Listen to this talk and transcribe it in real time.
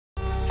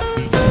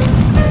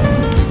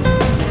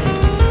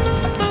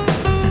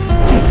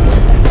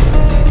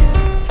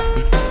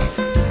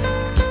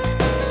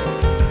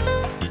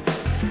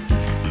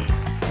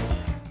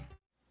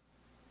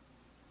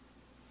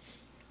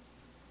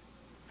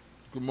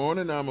Good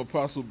morning. I'm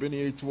Apostle Bennie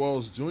H.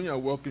 Walls Jr. I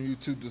welcome you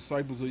to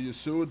Disciples of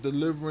Yeshua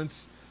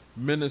Deliverance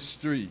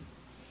Ministry.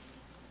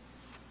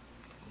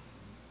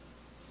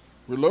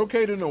 We're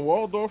located in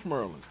Waldorf,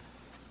 Maryland.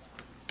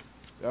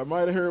 I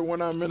might have heard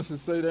one of our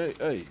ministers say that,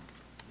 hey,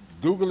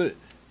 Google it.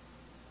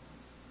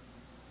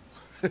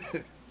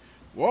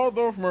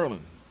 Waldorf,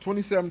 Maryland,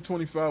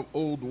 2725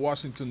 Old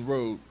Washington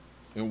Road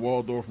in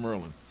Waldorf,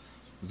 Maryland.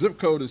 Zip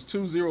code is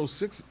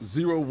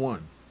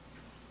 20601.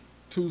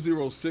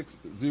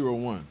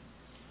 20601.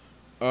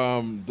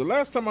 The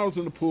last time I was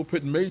in the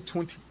pulpit, May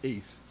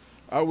 28th,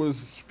 I was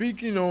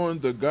speaking on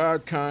the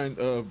God kind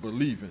of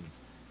believing.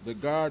 The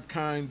God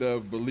kind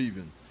of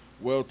believing.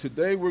 Well,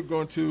 today we're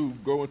going to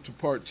go into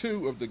part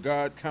 2 of the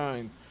God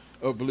kind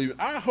of believing.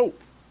 I hope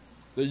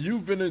that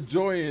you've been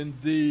enjoying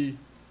the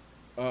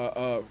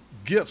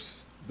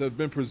gifts that have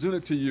been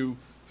presented to you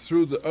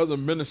through the other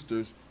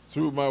ministers,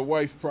 through my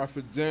wife,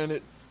 Prophet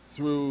Janet,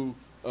 through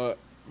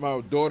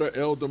my daughter,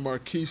 Elder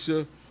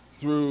Markeisha,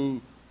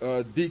 through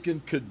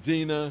Deacon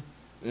Kadena,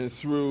 and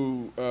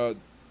through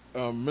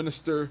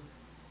Minister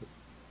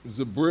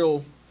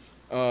Zabril.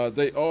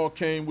 They all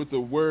came with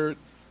the word,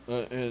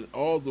 and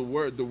all the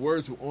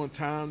words were on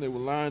time. They were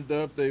lined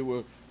up. They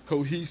were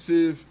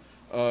cohesive.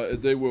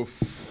 They were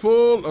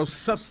full of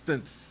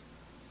substance.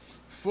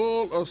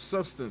 Full of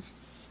substance.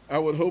 I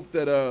would hope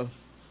that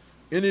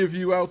any of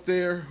you out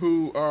there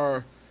who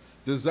are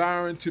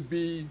desiring to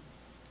be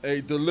a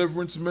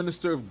deliverance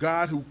minister of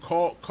God, who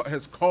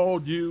has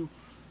called you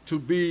to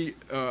be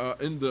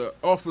in the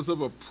office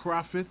of a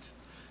prophet,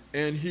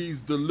 and he's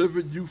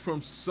delivered you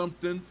from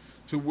something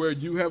to where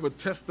you have a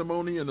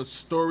testimony and a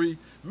story,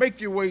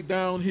 make your way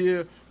down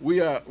here.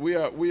 We are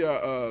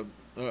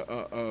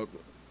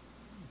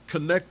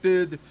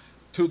connected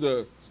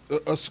to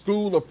a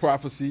school of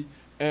prophecy,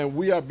 and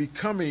we are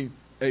becoming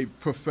a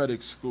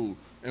prophetic school,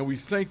 and we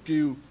thank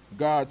you,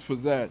 God, for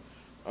that.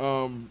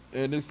 And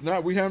it's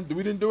not we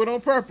didn't do it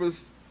on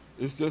purpose.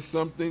 It's just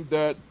something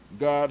that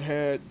God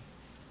had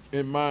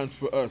in mind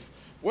for us.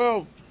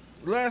 Well,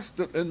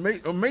 on May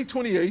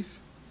 28th,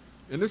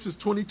 and this is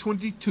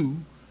 2022.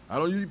 I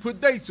don't usually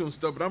put dates on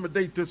stuff, but I'm going to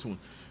date this one.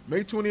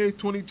 May 28th,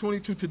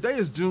 2022. Today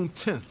is June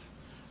 10th,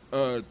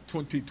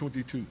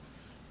 2022.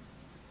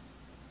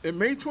 In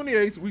May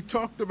 28th, we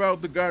talked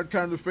about the God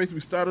kind of faith.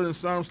 We started in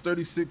Psalms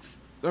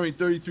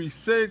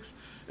 33:6,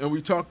 and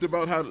we talked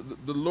about how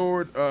the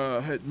Lord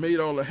had made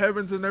all the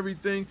heavens and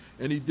everything,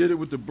 and he did it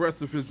with the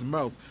breath of his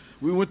mouth.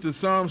 We went to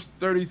Psalms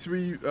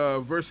 33,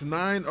 verse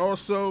 9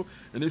 also,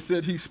 and it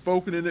said he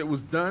spoken and it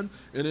was done,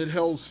 and it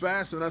held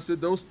fast. And I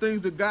said those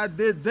things that God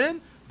did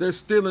then, they're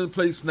still in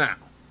place now.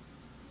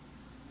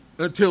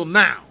 Until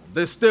now,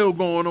 they're still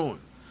going on.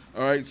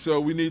 All right, so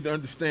we need to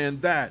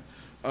understand that.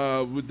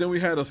 Then we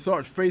had a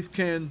thought: faith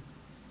can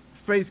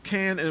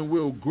and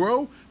will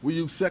grow. We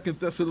use 2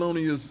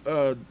 Thessalonians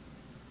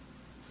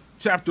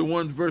chapter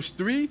 1, verse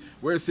 3,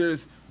 where it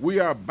says, we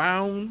are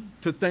bound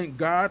to thank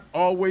God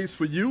always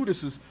for you.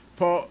 This is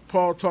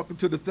Paul talking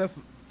to the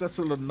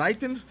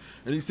Thessalonians,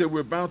 and he said,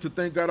 we're bound to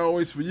thank God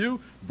always for you,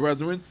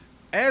 brethren,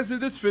 as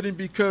it is fitting,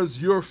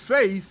 because your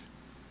faith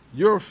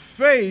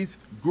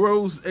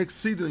grows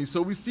exceedingly.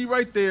 So we see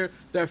right there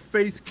that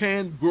faith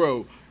can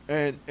grow.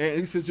 And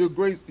he says,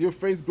 your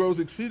faith grows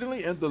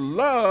exceedingly, and the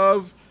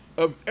love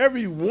of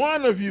every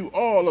one of you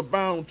all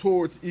abound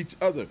towards each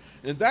other.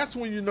 And that's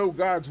when you know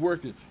God's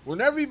working.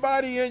 When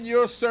everybody in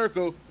your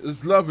circle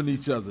is loving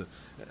each other.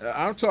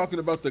 I'm talking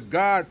about the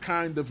God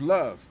kind of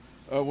love.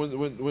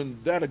 When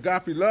that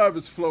agape love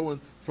is flowing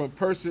from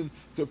person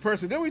to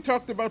person. Then we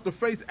talked about the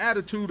faith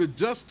attitude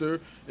adjuster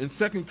in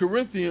 2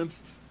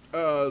 Corinthians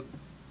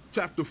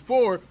chapter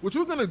 4, which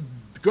we're going to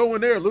go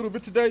in there a little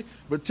bit today,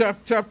 but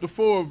chapter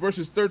 4,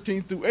 verses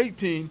 13 through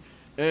 18,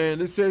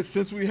 and it says,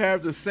 since we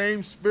have the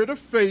same spirit of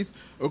faith,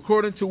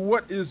 according to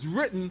what is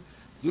written,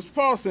 this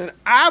Paul said,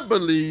 I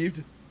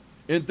believed,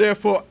 and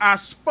therefore I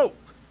spoke.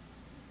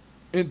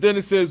 And then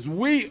it says,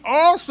 we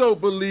also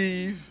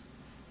believe,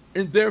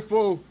 and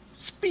therefore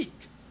speak.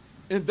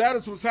 And that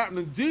is what's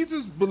happening.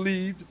 Jesus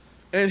believed,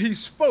 and he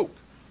spoke.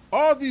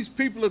 All these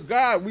people of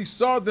God, we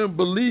saw them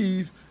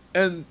believe,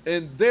 and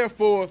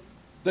therefore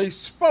they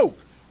spoke.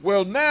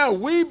 Well, now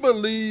we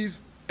believe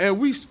and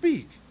we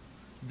speak.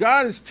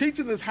 God is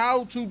teaching us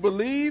how to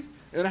believe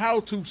and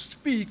how to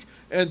speak,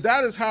 and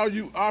that is how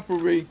you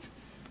operate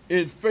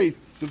in faith.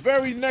 The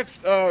very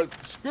next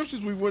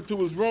scriptures we went to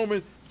was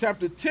Romans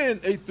chapter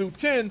 10, 8 through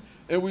 10,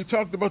 and we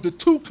talked about the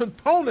two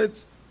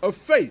components of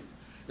faith.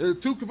 The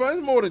two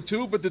components, more than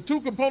two, but the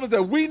two components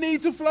that we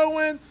need to flow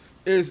in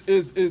is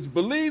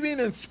believing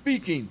and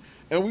speaking.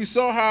 And we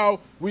saw how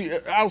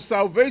our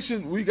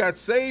salvation, we got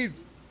saved.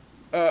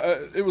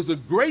 It was a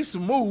grace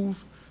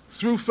move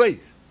through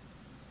faith.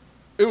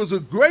 It was a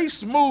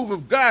grace move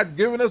of God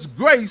giving us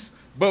grace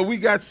But we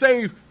got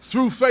saved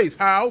through faith.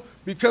 How?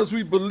 Because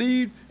we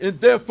believed and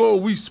therefore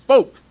we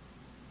spoke.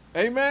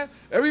 Amen?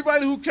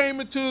 Everybody who came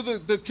into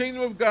the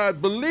kingdom of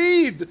God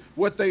believed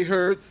what they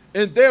heard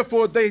and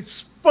therefore they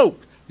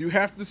spoke. You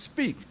have to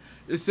speak.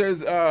 It says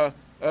the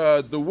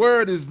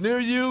word is near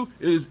you,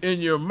 it is in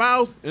your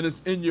mouth, and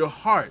it's in your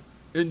heart.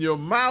 In your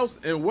mouth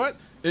and what?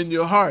 In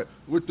your heart.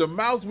 With the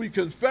mouth we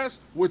confess,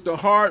 with the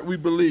heart we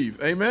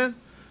believe. Amen?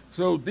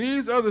 So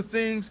these are the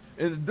things,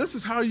 and this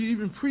is how you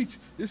even preach.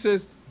 It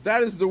says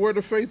that is the word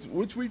of faith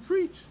which we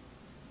preach.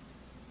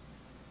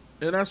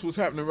 And that's what's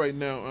happening right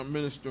now. I'm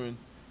ministering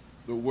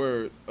the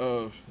word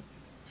of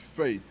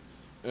faith.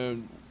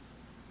 And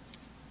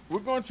we're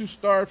going to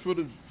start for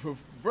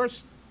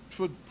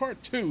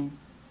part 2.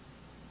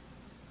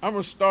 I'm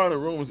going to start at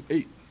Romans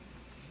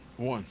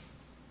 8:1.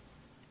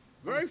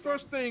 Very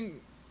first thing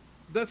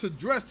that's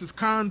addressed is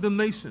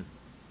condemnation.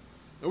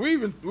 And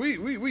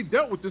we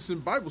dealt with this in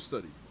Bible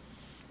study.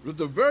 But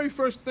the very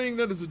first thing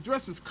that is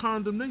addressed is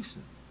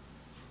condemnation.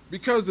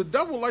 Because the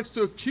devil likes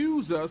to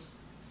accuse us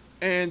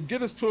and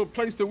get us to a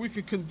place that we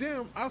can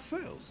condemn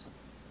ourselves.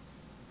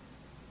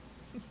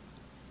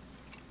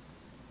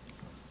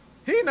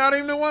 He's not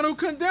even the one who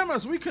condemns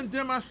us. We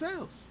condemn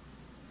ourselves.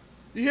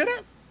 You hear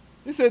that?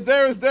 He said,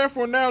 there is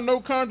therefore now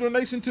no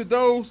condemnation to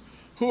those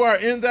who are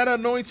in that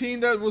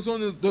anointing that was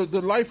on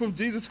the life of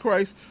Jesus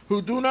Christ,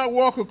 who do not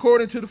walk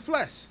according to the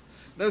flesh.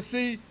 Now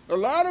see, a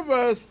lot of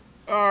us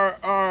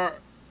are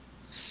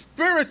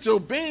spiritual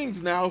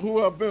beings now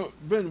who have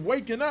been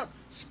waking up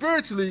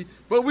spiritually,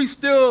 but we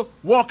still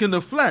walk in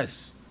the flesh.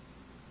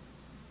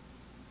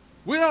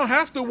 We don't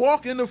have to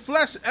walk in the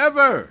flesh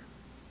ever.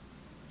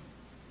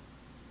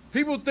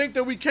 People think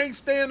that we can't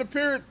stay in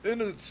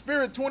the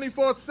spirit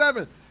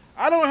 24/7.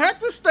 I don't have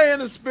to stay in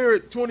the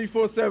spirit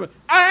 24/7.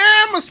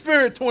 I am a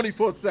spirit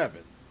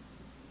 24/7.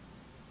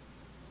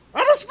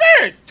 I'm a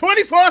spirit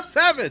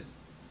 24/7.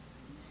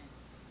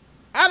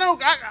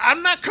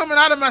 I'm not coming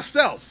out of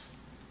myself.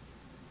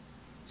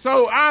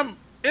 So I'm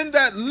in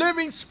that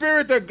living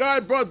spirit that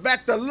God brought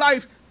back to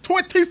life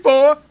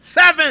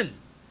 24/7.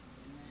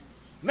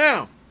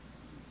 Now,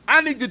 I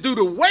need to do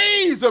the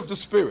ways of the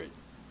spirit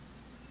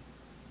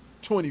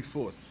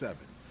 24/7.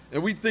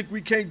 And we think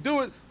we can't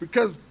do it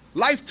because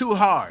life's too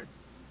hard.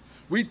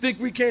 We think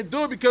we can't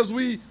do it because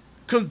we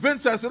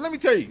convince ourselves. Let me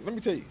tell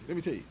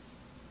you.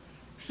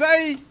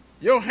 Say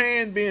your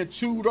hand being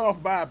chewed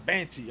off by a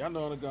banshee. I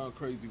know I'm going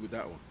crazy with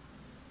that one.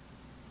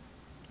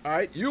 All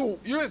right, you're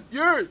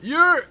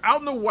out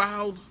in the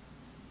wild,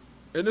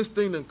 and this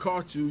thing done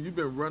caught you. You've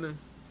been running,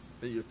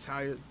 and you're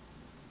tired,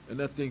 and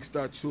that thing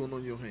starts chewing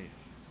on your hand,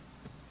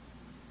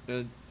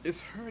 and it's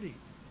hurting.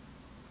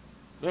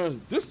 Now,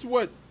 this is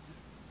what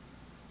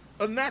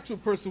a natural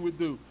person would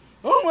do.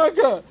 Oh my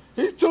God,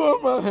 he's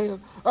chewing my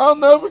hand. I'll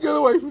never get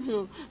away from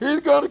him.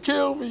 He's gonna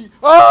kill me.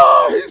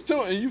 Oh, he's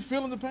chewing, and you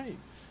feeling the pain.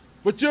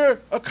 But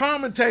you're a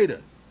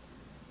commentator.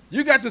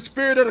 You got the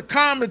spirit of the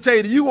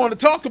commentator. You want to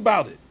talk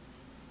about it.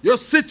 Your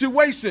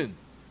situation.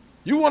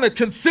 You want to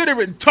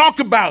consider it and talk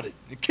about it.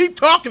 And keep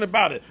talking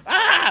about it.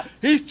 Ah,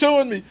 he's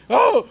chewing me.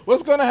 Oh,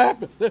 what's going to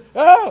happen?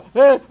 Oh,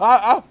 hey,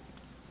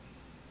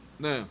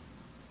 Now,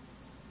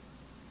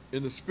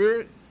 in the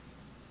spirit,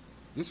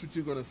 this is what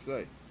you're going to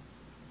say.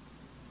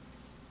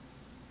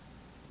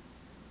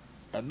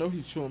 I know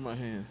he's chewing my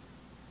hand.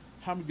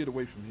 How am I going to get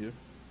away from here?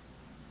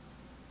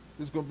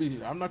 It's going to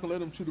be, I'm not going to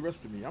let him chew the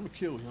rest of me. I'm going to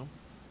kill him.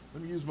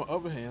 Let me use my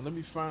other hand. Let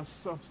me find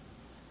something.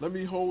 Let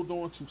me hold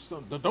on to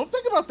something. Don't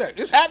think about that.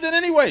 It's happening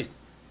anyway.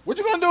 What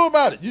you going to do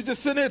about it? You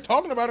just sitting there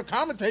talking about it,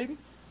 commentating?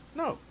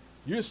 No.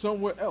 You're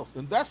somewhere else.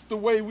 And that's the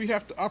way we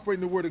have to operate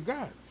in the Word of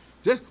God.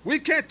 We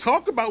can't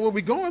talk about what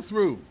we're going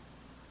through.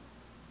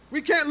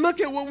 We can't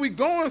look at what we're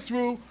going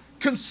through,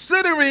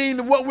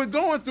 considering what we're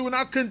going through in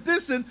our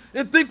condition,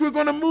 and think we're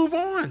going to move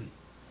on.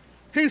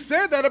 He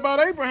said that about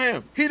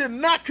Abraham. He did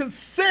not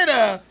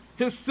consider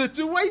his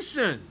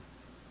situation.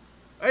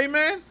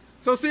 Amen?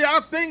 So see,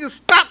 our thing is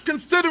stop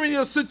considering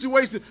your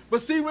situation.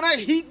 But see, when that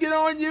heat get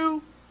on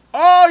you,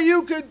 all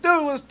you can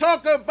do is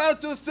talk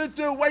about your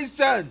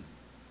situation.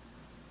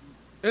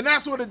 And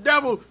that's what the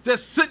devil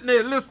just sitting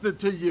there listening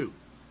to you.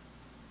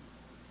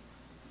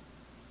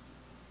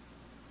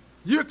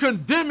 You're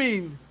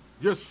condemning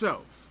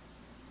yourself.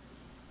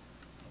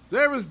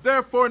 There is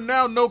therefore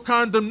now no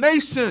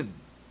condemnation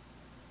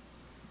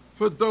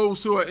for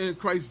those who are in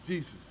Christ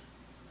Jesus.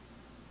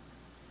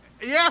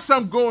 Yes,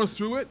 I'm going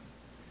through it.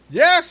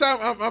 Yes,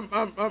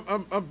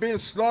 I'm being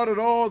slaughtered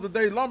all the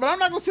day long, but I'm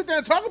not going to sit there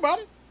and talk about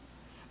it.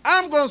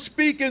 I'm going to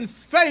speak in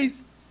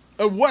faith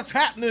of what's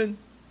happening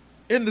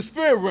in the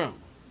spirit realm,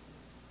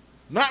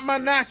 not my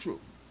natural.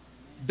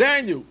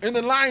 Daniel in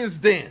the lion's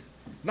den,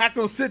 not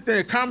going to sit there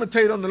and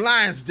commentate on the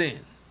lion's den.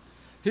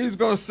 He's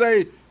going to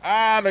say,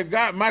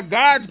 my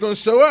God's going to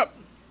show up.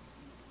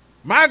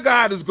 My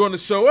God is going to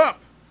show up.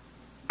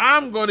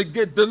 I'm going to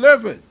get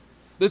delivered.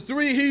 The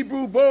 3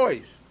 Hebrew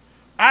boys,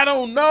 I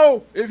don't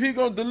know if he's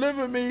going to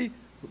deliver me,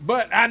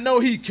 but I know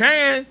he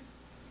can.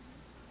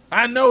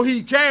 I know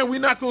he can.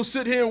 We're not going to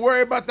sit here and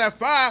worry about that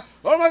fire.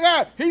 Oh, my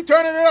God, he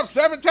turning it up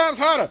 7 times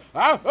hotter.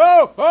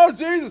 Oh,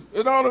 Jesus,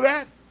 and all of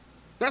that.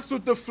 That's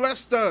what the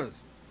flesh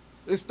does.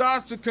 It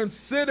starts to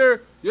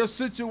consider your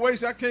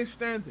situation. I can't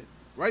stand it.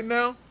 Right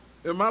now,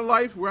 in my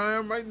life, where I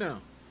am right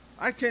now,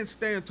 I can't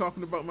stand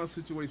talking about my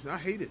situation. I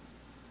hate it.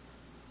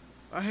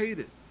 I hate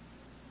it.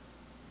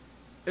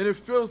 And it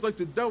feels like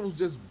the devil's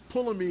just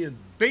pulling me and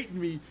baiting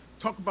me,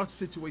 talk about the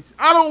situation.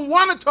 I don't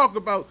want to talk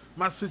about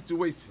my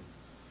situation.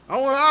 I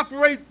want to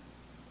operate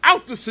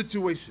out the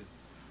situation.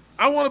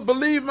 I want to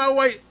believe my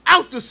way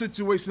out the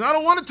situation. I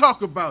don't want to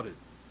talk about it.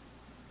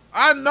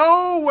 I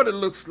know what it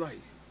looks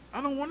like.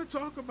 I don't want to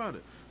talk about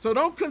it. So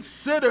don't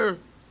consider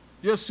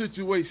your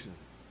situation.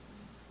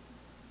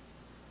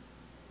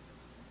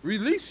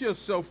 Release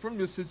yourself from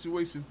your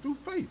situation through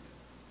faith.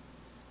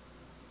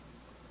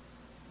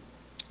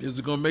 Is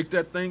it going to make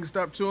that thing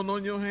stop chewing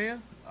on your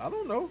hand? I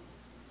don't know.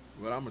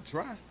 But I'm going to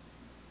try.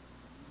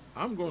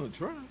 I'm going to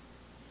try.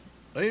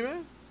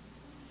 Amen?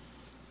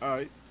 All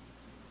right.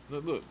 Now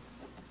look.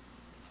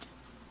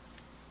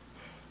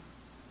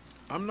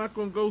 I'm not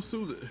going to go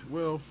through the,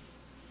 well,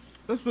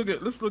 let's look at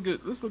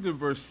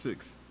verse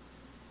 6.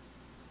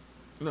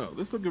 No,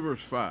 let's look at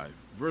verse 5.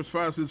 Verse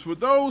 5 says, for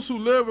those who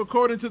live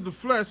according to the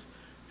flesh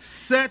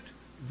set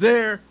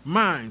their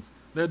minds.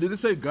 Now, did it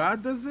say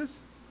God does this?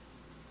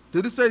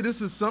 Did it say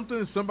this is something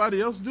that somebody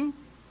else do?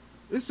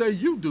 It say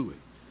you do it.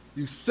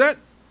 You set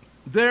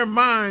their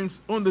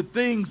minds on the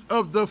things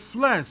of the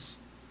flesh.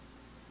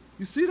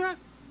 You see that?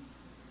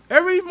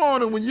 Every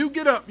morning when you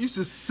get up, you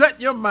should set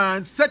your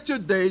mind, set your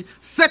day,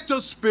 set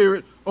your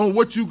spirit on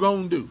what you're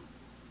going to do.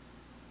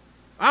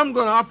 I'm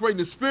going to operate in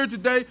the spirit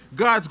today.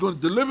 God's going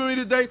to deliver me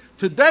today.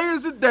 Today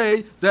is the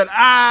day that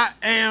I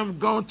am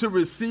going to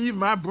receive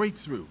my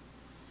breakthrough.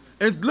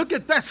 And look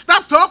at that.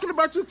 Stop talking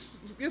about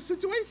your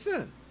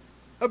situation.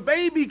 A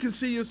baby can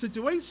see your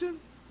situation.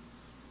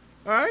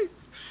 All right?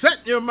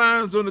 Set your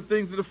minds on the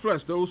things of the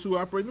flesh, those who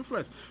operate in the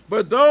flesh.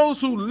 But those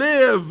who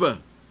live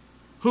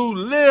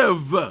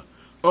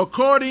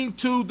according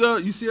to the,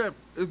 you see that,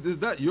 is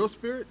that your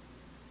spirit?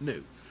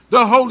 No.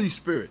 The Holy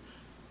Spirit.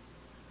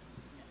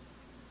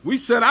 We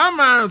set our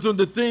minds on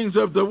the things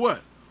of the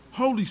what?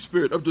 Holy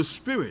Spirit, of the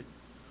Spirit.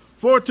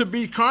 For to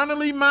be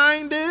carnally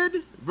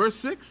minded, verse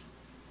 6,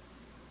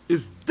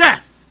 is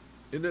death.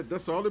 And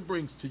that's all it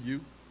brings to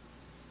you.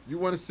 You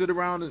want to sit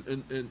around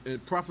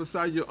and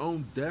prophesy your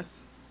own death?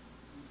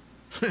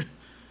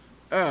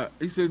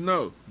 He says,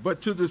 no.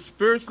 But to the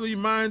spiritually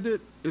minded,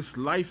 it's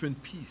life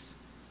and peace.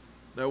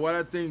 Now, why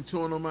that thing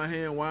chewing on my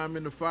hand, why I'm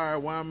in the fire,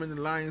 why I'm in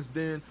the lion's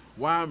den,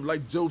 why I'm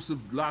like Joseph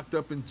locked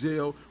up in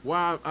jail,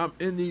 why I'm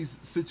in these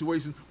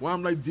situations, why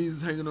I'm like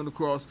Jesus hanging on the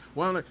cross,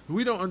 why I'm like,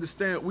 we don't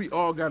understand, we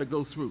all got to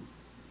go through.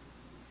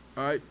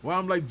 All right? Why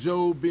I'm like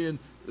Job being,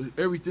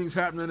 everything's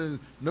happening and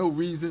no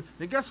reason.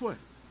 And guess what?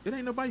 It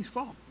ain't nobody's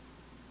fault.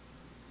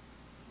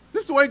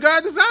 This is the way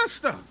God designed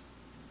stuff.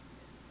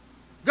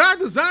 God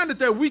designed it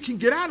that we can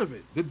get out of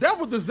it. The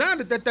devil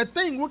designed it that that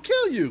thing will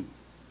kill you.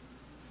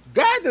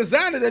 God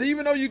designed it that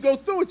even though you go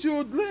through it, you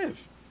will live.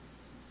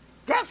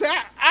 God said,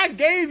 I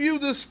gave you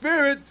the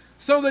Spirit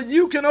so that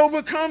you can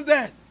overcome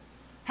that.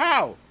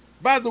 How?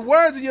 By the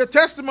words of your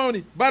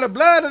testimony, by the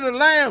blood of the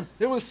Lamb.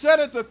 It was set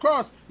at the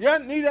cross. You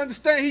need to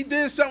understand he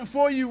did something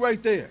for you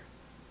right there.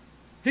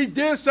 He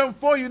did something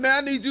for you. Now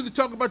I need you to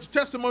talk about your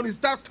testimony.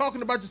 Stop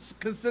talking about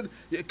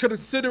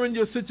considering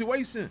your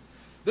situation.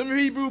 Them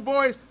Hebrew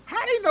boys,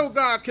 how do you know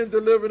God can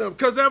deliver them?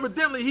 Because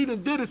evidently he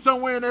done did it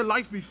somewhere in their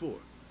life before.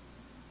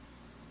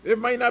 It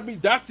might not be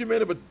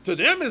documented, but to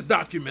them it's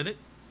documented.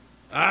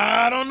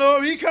 I don't know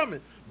if he's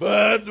coming,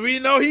 but we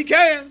know he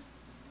can.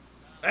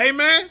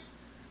 Amen?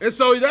 And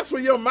so that's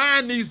where your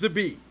mind needs to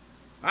be.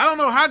 I don't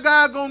know how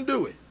God going to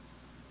do it.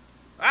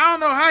 I don't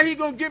know how he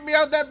going to get me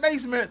out of that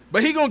basement,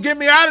 but he going to get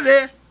me out of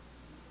there.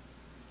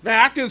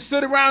 Now, I can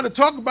sit around and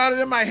talk about it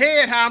in my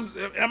head how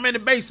I'm in the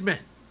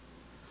basement.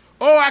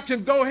 Or I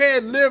can go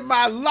ahead and live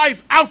my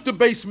life out the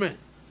basement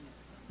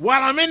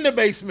while I'm in the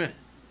basement.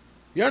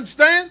 You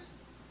understand?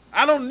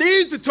 I don't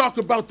need to talk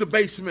about the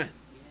basement.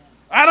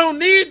 I don't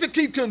need to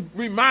keep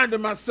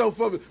reminding myself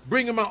of it,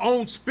 bringing my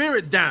own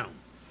spirit down.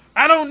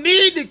 I don't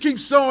need to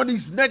keep sowing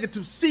these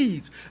negative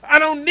seeds. I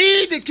don't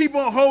need to keep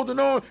on holding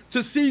on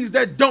to seeds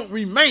that don't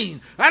remain.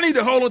 I need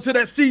to hold on to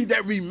that seed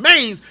that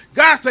remains.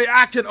 God say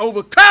I can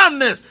overcome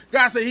this.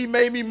 God say he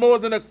made me more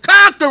than a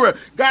conqueror.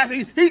 God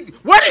say,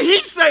 what did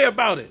he say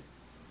about it?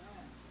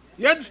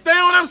 You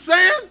understand what I'm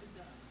saying?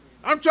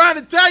 I'm trying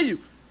to tell you.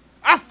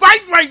 I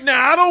fight right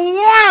now. I don't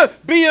want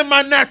to be in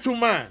my natural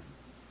mind.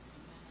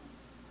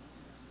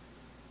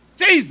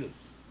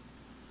 Jesus.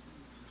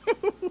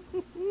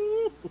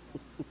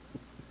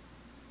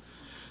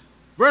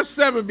 Verse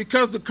 7,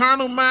 because the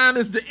carnal mind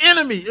is the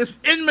enemy. It's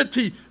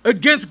enmity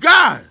against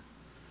God.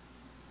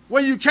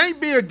 Well, you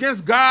can't be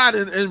against God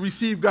and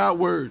receive God's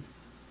word.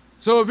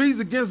 So if he's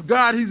against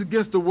God, he's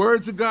against the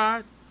words of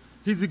God.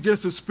 He's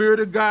against the spirit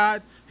of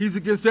God. He's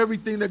against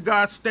everything that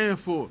God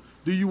stands for.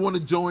 Do you want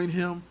to join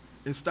him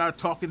and start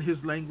talking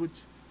his language?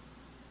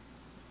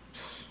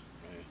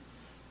 Man.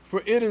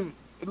 For it is,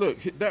 look,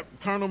 that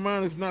carnal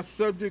mind is not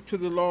subject to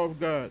the law of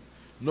God,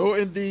 nor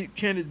indeed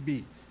can it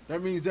be.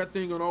 That means that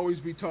thing gonna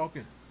always be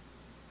talking.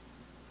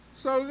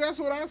 So that's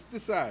what I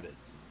decided.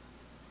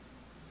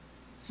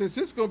 Since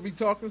it's gonna be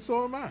talking,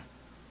 so am I.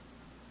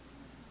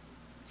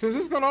 Since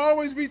it's gonna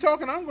always be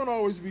talking, I'm gonna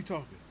always be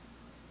talking.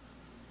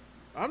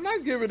 I'm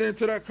not giving in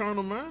to that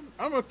carnal mind.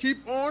 I'm gonna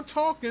keep on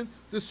talking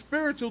the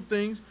spiritual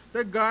things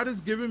that God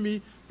has given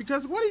me.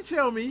 Because what he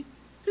tell me,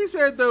 he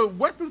said the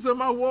weapons of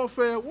my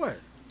warfare, what?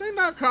 They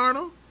not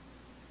carnal,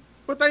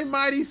 but they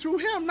mighty through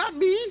him, not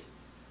me.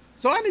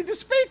 So I need to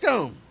speak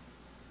them.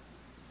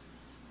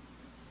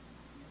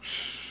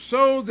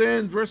 So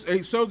then, verse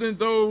 8, so then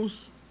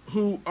those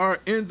who are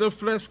in the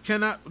flesh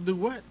cannot do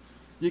what?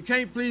 You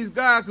can't please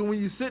God, because when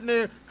you're sitting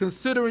there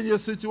considering your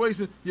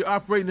situation, you're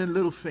operating in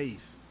little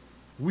faith,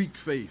 weak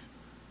faith.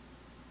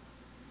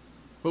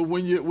 But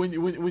when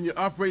you're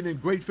operating in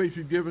great faith,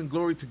 you're giving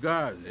glory to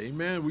God.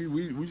 Amen.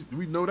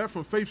 We know that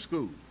from faith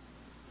school.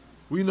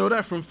 We know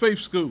that from faith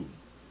school.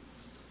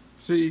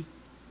 See?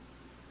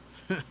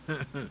 And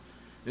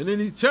then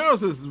he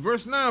tells us in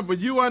verse 9, but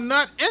you are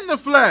not in the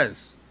flesh.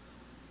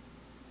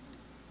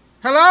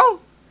 Hello?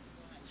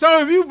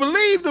 So if you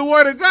believe the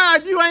word of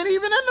God, you ain't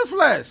even in the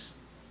flesh.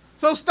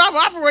 So stop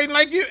operating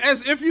like you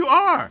as if you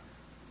are.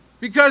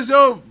 Because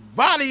your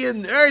body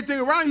and everything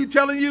around you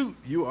telling you,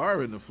 you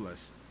are in the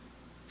flesh.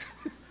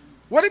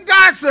 What did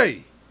God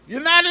say?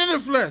 You're not in the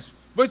flesh,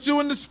 but you're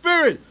in the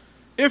spirit.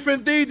 If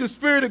indeed the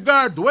Spirit of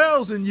God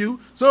dwells in you.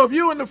 So if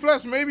you're in the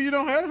flesh, maybe you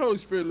don't have the Holy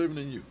Spirit living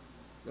in you.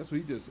 That's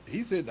what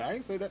he said. I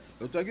ain't say that.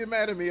 Don't y'all get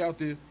mad at me out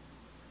there.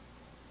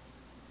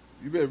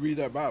 You better read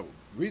that Bible.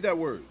 Read that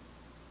word.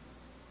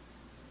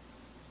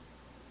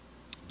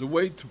 The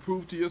way to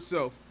prove to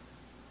yourself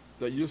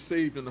that you're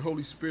saved and the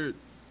Holy Spirit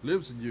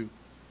lives in you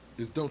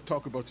is don't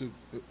talk about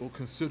or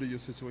consider your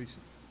situation.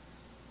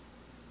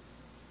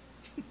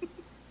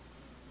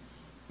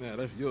 Now,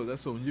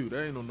 that's on you.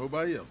 That ain't on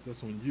nobody else.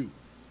 That's on you.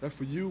 That's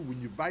for you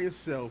when you're by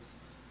yourself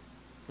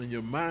and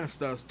your mind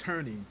starts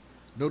turning.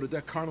 Know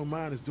that carnal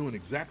mind is doing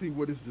exactly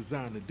what it's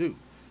designed to do.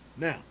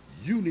 Now,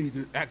 you need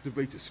to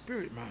activate the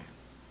spirit mind.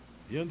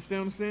 You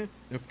understand what I'm saying?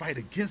 And fight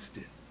against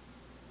it.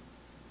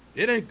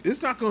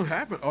 It's not going to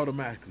happen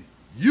automatically.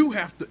 You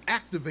have to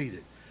activate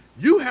it.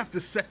 You have to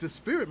set the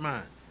spirit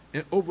mind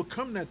and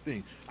overcome that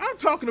thing. I'm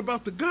talking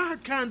about the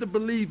God kind of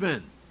believe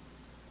in.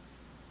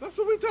 That's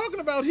what we're talking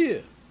about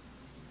here.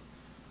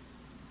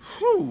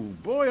 Whew,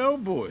 boy, oh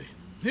boy.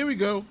 Here we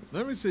go.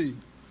 Let me see.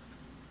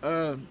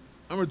 I'm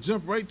going to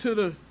jump right to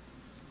the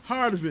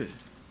heart of it.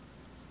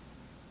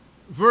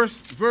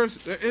 Verse,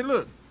 and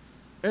look.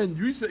 And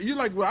you're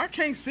like, well, I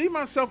can't see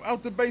myself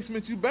out the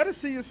basement. You better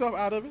see yourself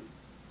out of it.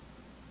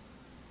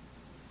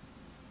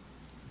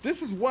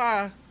 This is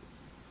why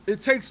it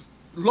takes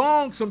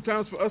long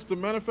sometimes for us to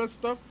manifest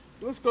stuff.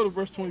 Let's go to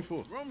verse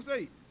 24. Romans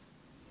 8,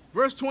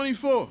 verse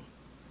 24.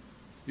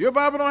 Your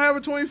Bible don't have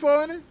a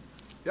 24 in it?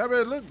 Y'all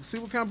better look, see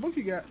what kind of book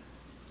you got.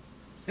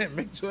 And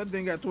make sure that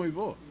thing got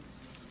 24. All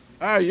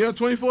right, yeah,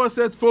 24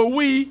 says, for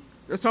we,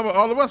 that's talking about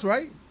all of us,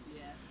 right?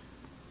 Yeah.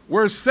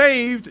 We're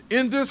saved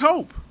in this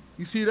hope.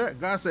 You see that?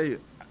 God said,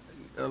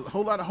 a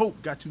whole lot of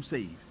hope got you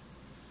saved.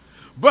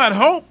 But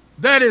hope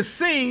that is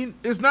seen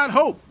is not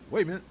hope.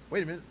 Wait a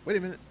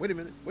minute.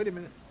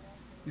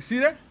 You see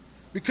that?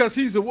 Because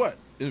he's a what?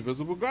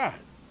 Invisible God.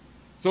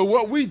 So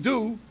what we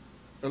do,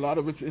 a lot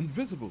of it's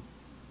invisible.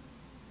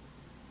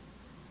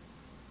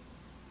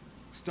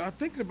 Start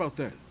thinking about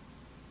that.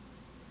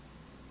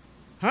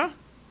 Huh?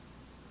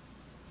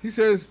 He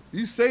says,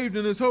 you saved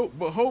in his hope,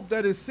 but hope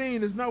that is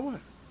seen is not what?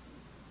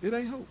 It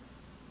ain't hope.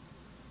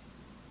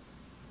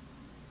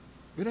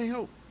 It ain't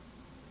hope.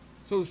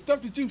 So the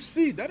stuff that you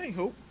see, that ain't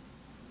hope.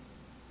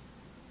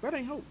 That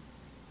ain't hope.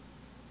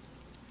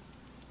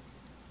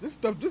 This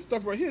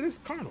stuff right here, this is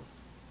carnal.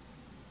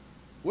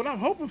 What I'm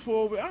hoping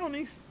for, I don't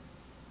need.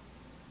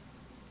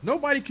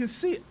 Nobody can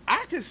see it.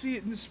 I can see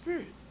it in the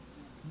spirit.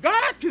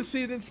 God can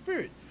see it in the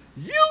spirit.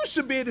 You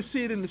should be able to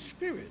see it in the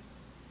spirit.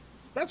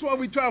 That's why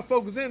we try to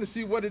focus in to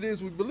see what it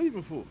is we're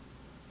believing for.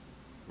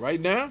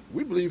 Right now,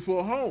 we believe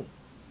for a home.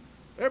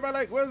 Everybody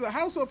like, where's a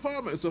house or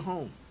apartment? It's a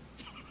home.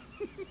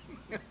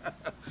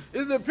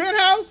 Is it a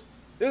penthouse?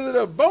 Is it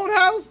a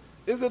boathouse?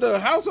 Is it a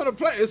house on a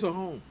plane? It's a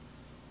home.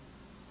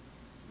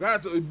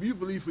 God, you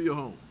believe for your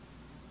home.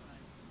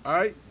 All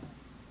right?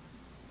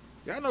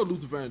 Y'all know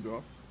Luther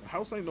Vandross. A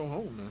house ain't no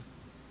home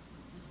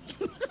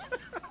now.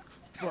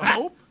 For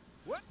hope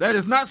that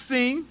is not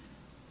seen.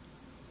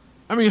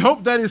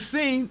 Hope that is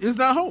seen is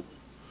not hope.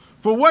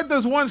 For what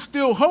does one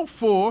still hope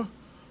for?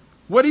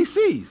 What he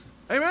sees.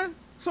 Amen?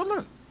 So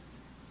look.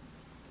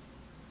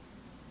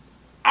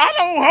 I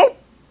don't hope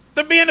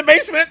to be in the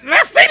basement and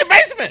I see the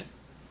basement.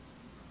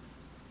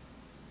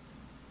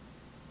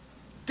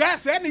 God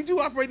said, I need you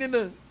operating in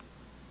the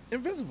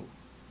invisible.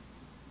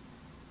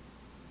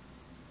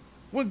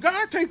 When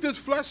God takes this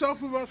flesh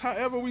off of us,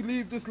 however we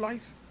leave this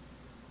life,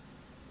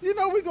 you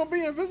know we're going to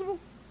be invisible.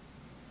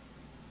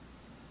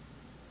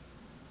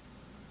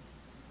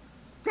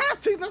 God's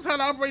teaching us how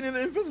to operate in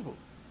the invisible.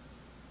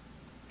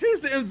 He's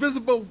is the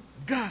invisible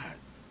God.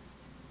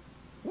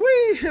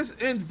 We his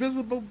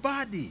invisible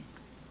body.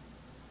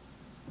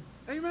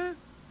 Amen.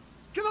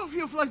 Get off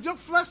your flesh. Your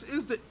flesh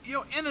is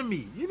your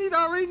enemy. You need to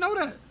already know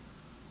that.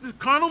 This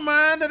carnal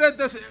mind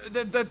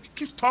that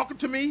keeps talking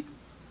to me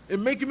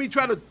and making me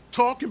try to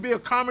talk and be a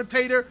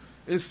commentator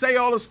and say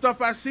all the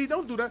stuff I see.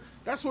 Don't do that.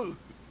 That's what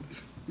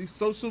these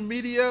social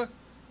media,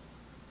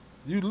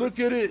 you look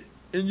at it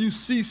and you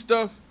see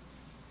stuff,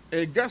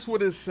 and guess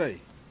what it say?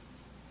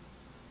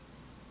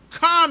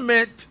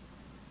 Comment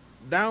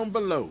down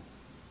below.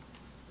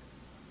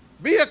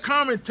 Be a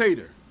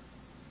commentator.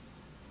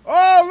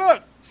 Oh,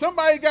 look,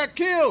 somebody got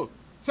killed.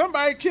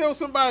 Somebody killed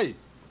somebody.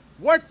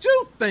 What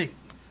you think?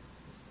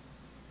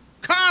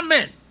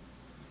 Comment.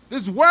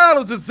 This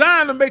world is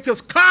designed to make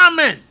us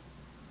comment.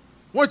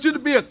 Want you to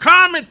be a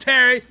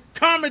commentator.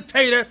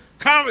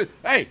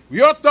 Hey,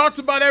 your thoughts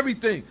about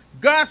everything.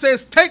 God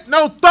says, take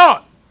no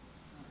thought.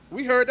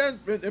 We heard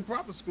that in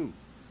prophet school.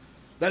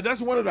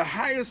 That's one of the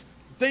highest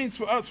things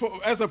for us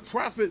as a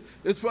prophet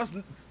is for us.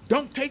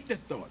 Don't take that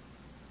thought.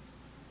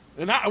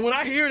 And when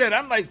I hear that,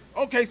 I'm like,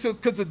 okay, so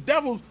because the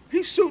devil,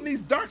 he's shooting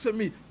these darts at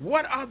me.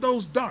 What are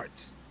those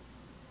darts?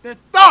 They're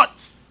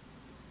thoughts.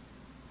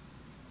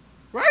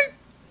 Right?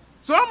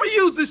 So I'm going to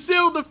use the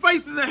shield of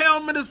faith and the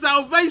helmet of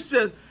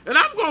salvation, and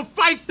I'm going to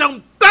fight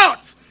them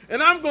thoughts,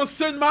 and I'm going to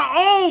send my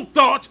own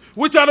thoughts,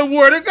 which are the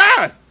word of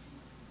God.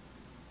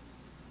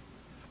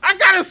 I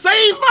got to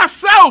save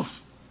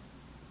myself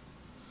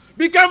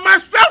because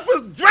myself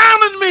is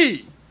drowning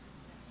me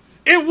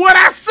in what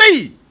I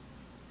see,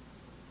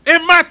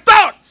 in my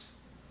thoughts.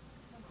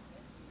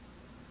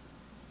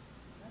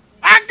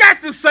 I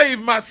got to save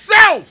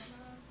myself.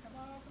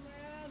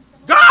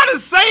 God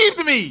has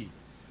saved me.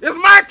 It's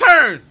my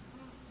turn.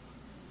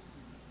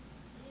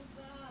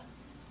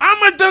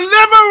 I'm a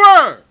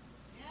deliverer.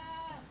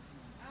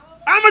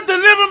 I'm going to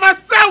deliver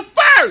myself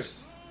first.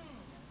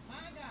 My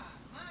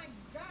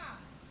God.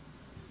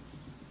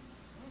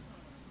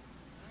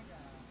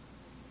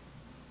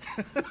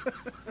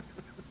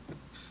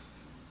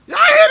 Y'all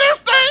hear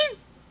this thing?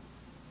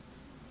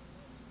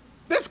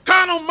 This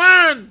carnal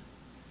mind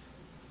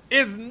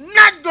is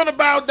not going to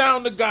bow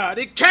down to God.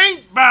 It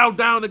can't bow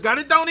down to God.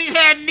 It don't even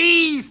have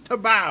knees to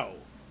bow.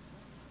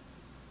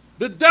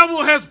 The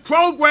devil has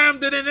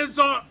programmed it and it's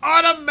on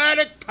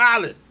automatic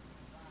pilot.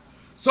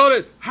 So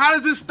that how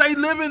does it stay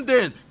living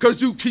then?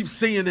 Because you keep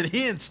seeing and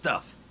hearing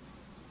stuff.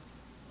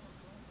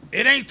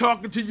 It ain't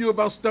talking to you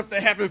about stuff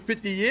that happened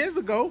 50 years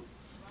ago.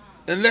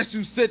 Unless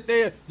you sit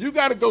there, you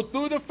got to go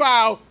through the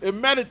file and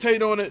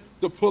meditate on it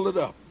to pull it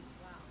up.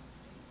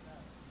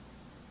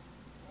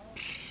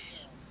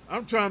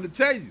 I'm trying to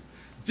tell you.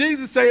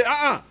 Jesus said,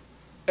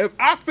 if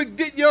I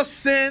forget your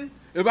sin,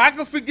 if I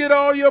can forget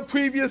all your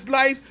previous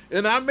life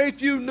and I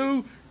make you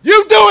new,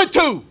 you do it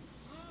too.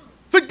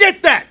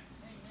 Forget that.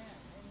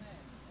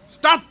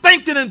 Stop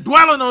thinking and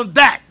dwelling on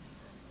that.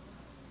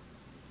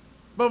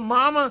 But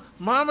mama,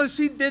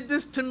 she did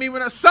this to me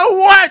when so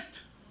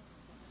what?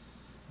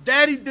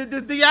 Daddy did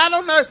this. Y'all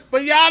don't know,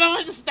 but y'all don't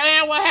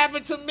understand what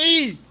happened to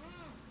me.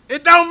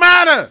 It don't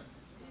matter.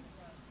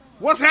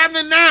 What's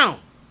happening now?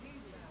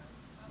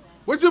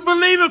 What you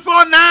believing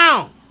for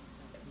now?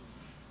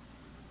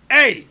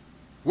 Hey,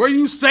 were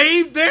you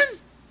saved then?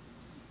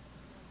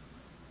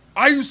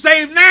 Are you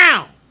saved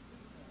now?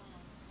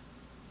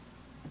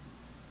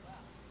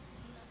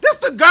 This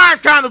the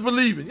God kind of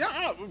believing.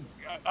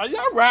 Are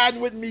y'all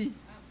riding with me?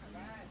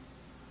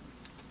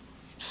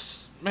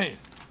 Man.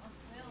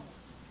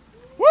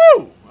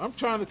 Woo! I'm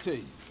trying to tell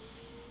you.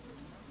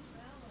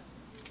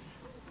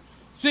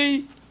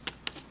 See,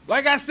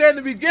 like I said in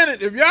the beginning,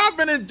 if y'all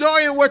been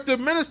enjoying what the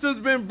minister's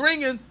been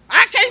bringing,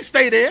 I can't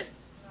stay there.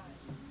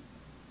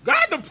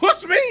 God done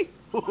pushed me.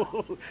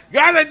 God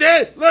said,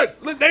 there,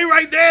 look, they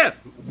right there.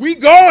 We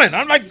going.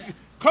 I'm like,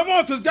 come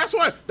on, because guess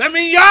what? That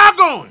means y'all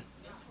going.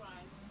 That's right.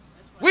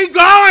 We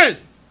going.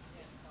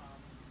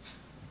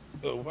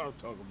 What I'm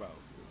talking about.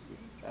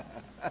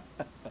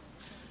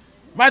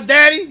 My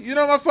daddy, you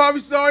know what my father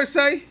used to always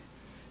say?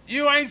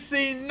 You ain't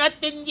seen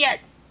nothing yet.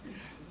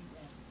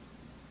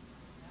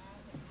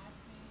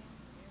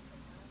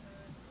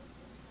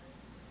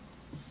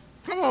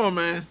 Come on,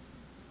 man.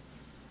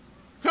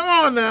 Come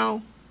on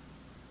now.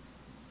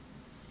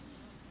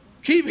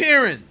 Keep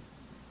hearing.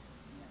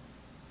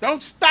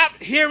 Don't stop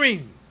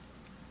hearing.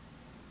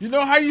 You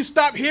know how you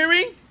stop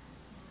hearing?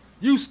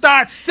 You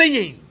start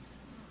seeing.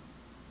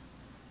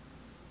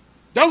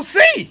 Don't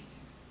see.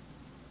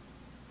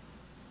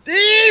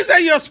 These are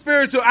your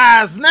spiritual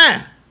eyes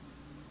now.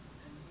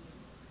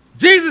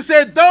 Jesus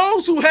said,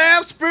 those who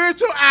have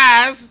spiritual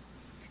eyes,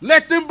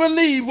 let them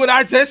believe what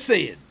I just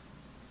said.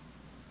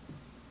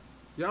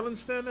 Y'all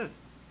understand that?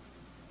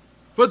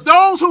 For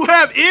those who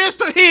have ears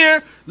to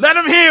hear, let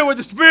them hear what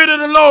the Spirit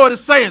of the Lord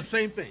is saying.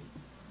 Same thing.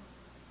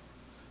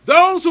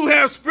 Those who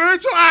have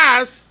spiritual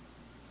eyes,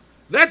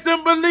 let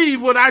them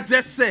believe what I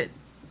just said.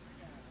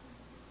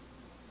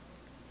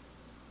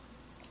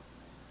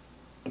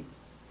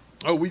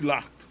 Oh, we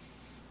locked.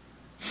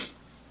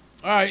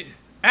 All right,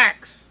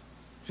 Acts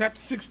chapter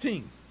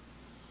 16.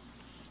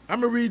 I'm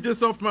going to read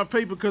this off my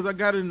paper because I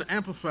got it in the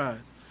Amplified.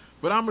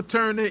 But I'm going to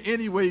turn there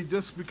anyway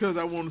just because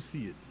I want to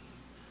see it.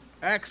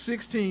 Acts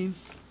 16.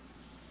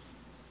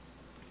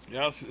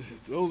 Y'all,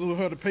 those who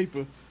heard the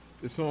paper,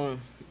 it's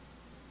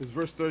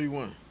verse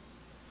 31.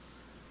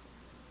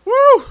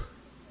 Woo!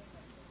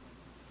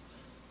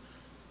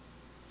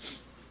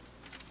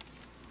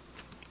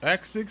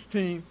 Acts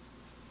 16,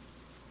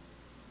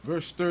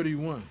 verse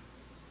 31.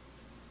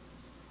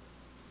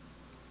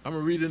 I'm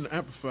going to read it in the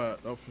Amplified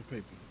off the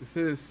paper. It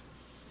says,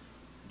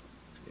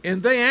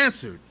 and they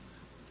answered,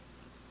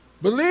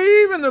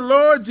 believe in the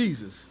Lord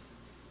Jesus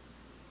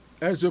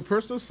as your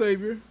personal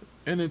Savior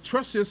and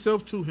entrust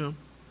yourself to him,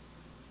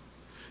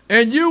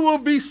 and you will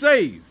be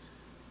saved,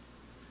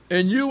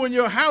 and you and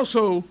your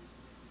household,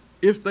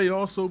 if they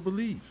also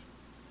believe.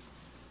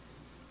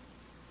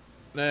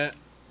 Now,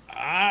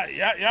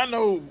 y'all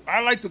know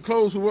I like to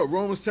close with what?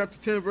 Romans chapter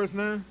 10, verse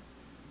 9? I'm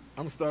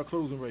going to start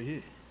closing right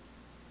here.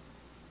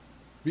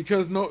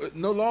 Because no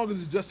longer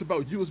is it just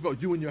about you, it's about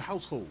you and your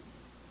household.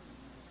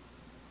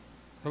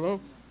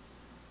 Hello?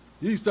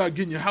 You need to start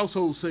getting your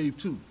household saved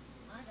too.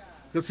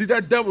 Because see,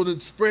 that devil done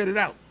spread it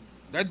out.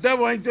 That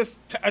devil ain't just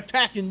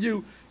attacking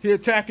you. He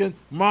attacking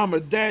mama,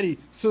 daddy,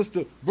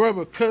 sister,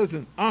 brother,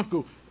 cousin,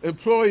 uncle,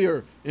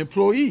 employer,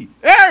 employee,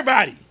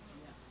 everybody.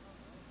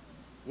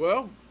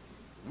 Well,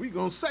 we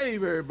going to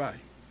save everybody.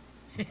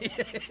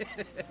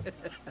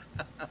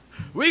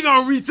 We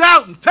going to reach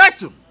out and touch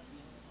them.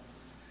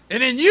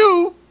 And then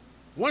you,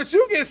 once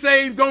you get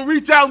saved, going to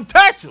reach out and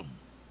touch them.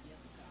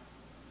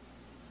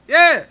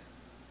 Yeah.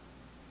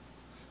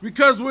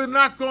 Because we're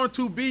not going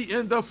to be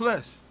in the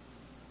flesh.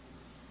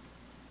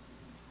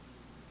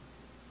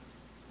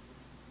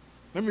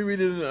 Let me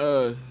read it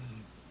in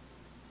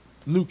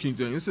New King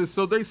James. It says,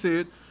 so they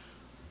said,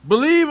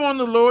 believe on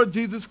the Lord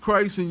Jesus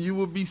Christ and you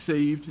will be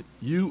saved,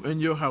 you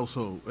and your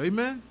household.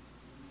 Amen?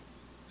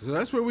 So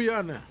that's where we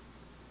are now.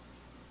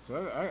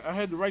 So I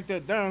had to write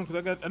that down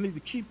because I need to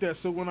keep that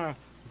so when I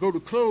go to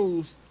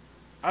close,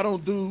 I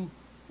don't do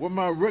what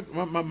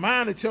my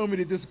mind is telling me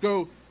to just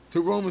go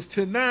to Romans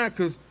 10:9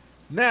 because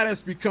now that's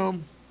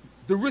become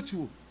the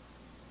ritual.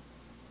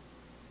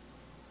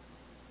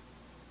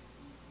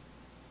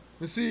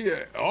 And see,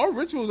 all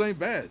rituals ain't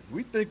bad.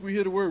 We think we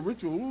hear the word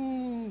ritual.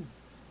 Ooh.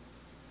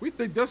 We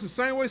think that's the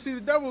same way. See, the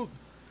devil,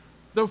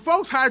 the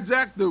folks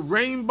hijacked the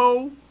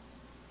rainbow.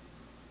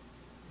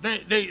 They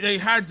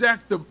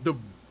hijacked the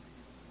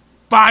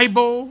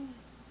Bible.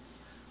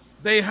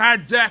 They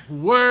hijacked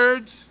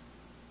words.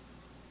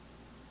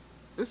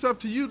 It's up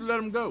to you to let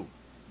them go.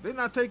 They're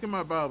not taking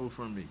my Bible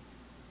from me.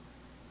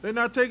 They're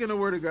not taking the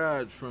word of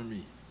God from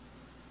me.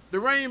 The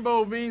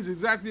rainbow means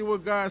exactly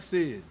what God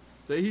said,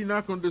 that he's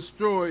not going to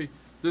destroy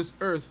this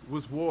earth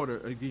with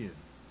water again,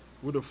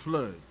 with a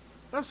flood.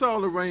 That's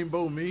all the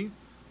rainbow means.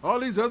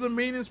 All these other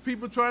meanings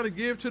people try to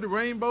give to the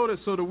rainbow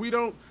so that we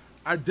don't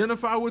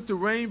identify with the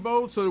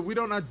rainbow, so that we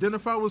don't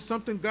identify with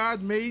something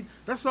God made,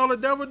 that's all the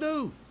devil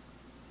do.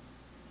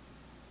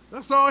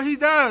 That's all he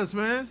does,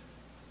 man.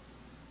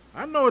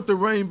 I know what the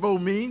rainbow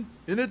mean,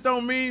 and it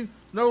don't mean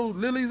no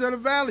lilies of the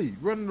valley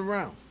running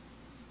around.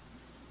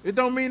 It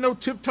don't mean no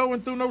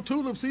tiptoeing through no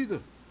tulips either.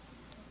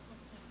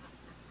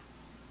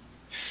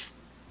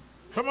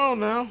 Come on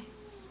now.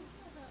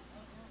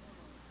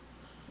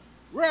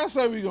 Where else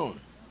are we going?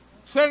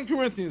 2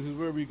 Corinthians is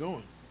where we're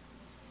going.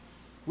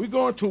 We're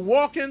going to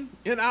walking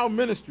in our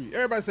ministry.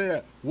 Everybody say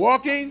that.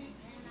 Walking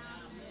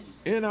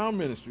in our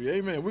ministry.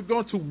 Amen. We're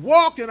going to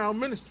walk in our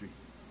ministry.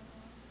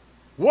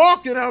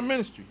 Walk in our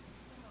ministry.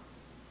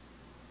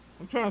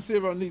 I'm trying to see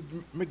if I need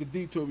to make a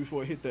detour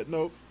before I hit that.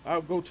 No,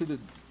 I'll go to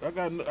I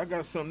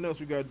got something else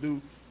we got to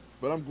do,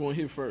 but I'm going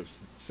here first.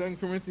 2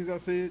 Corinthians, I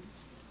said.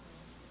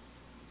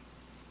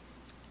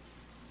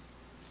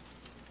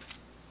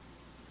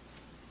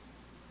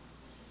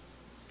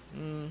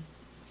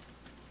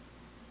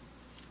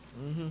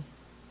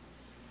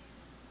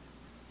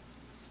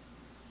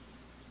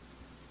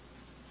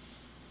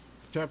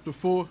 Chapter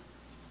 4.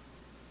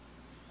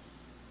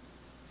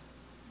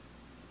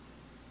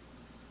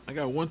 I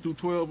got 1 through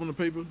 12 on the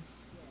paper.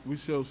 We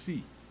shall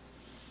see.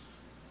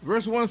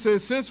 Verse 1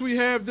 says, since we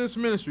have this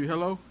ministry,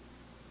 hello?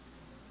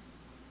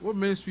 What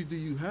ministry do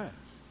you have?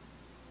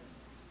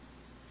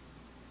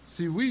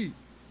 See, we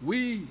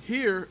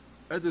here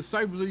at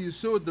Disciples of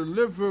Yeshua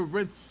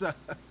Deliverance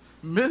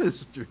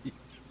ministry.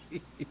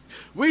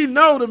 We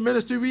know the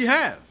ministry we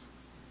have.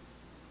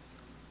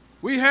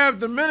 We have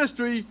the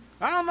ministry.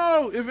 I don't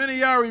know if any of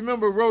y'all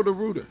remember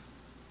Roto-Rooter.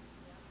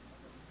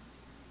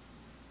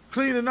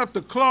 Cleaning up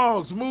the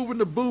clogs, moving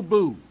the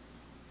boo-boo.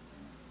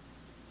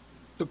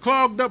 The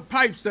clogged up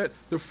pipes that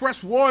the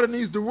fresh water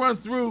needs to run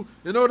through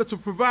in order to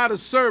provide a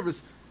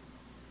service.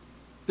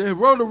 The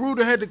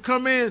Roto-Rooter had to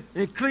come in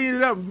and clean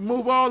it up and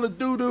move all the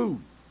doo-doo.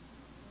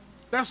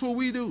 That's what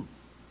we do.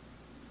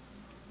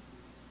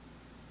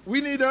 We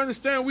need to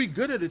understand we're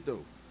good at it,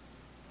 though.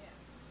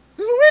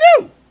 This is what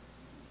we do.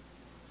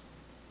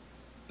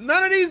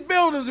 None of these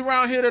buildings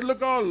around here that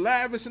look all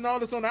lavish and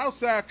all this on the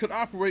outside could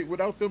operate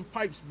without them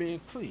pipes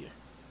being clear.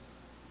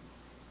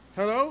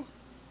 Hello?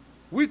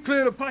 We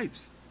clear the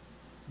pipes.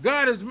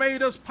 God has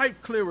made us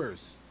pipe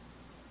clearers.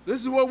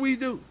 This is what we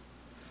do.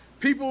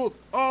 People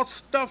all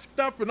stuffed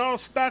up and all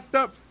stocked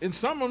up, and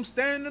some of them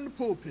stand in the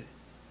pulpit.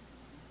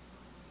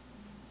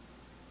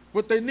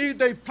 But they need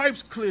their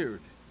pipes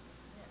cleared.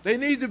 They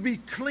need to be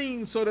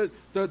clean so that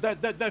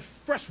that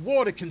fresh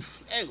water can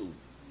flow.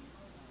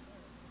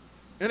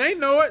 And they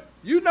know it.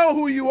 You know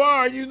who you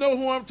are, and you know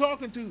who I'm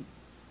talking to.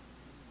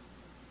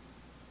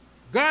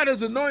 God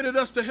has anointed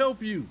us to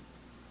help you.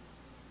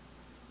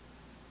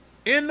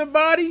 In the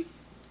body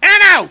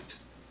and out.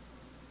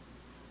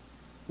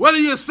 Whether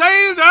you're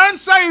saved or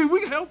unsaved,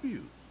 we can help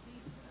you.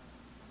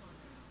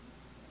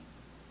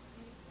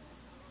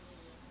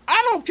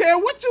 I don't care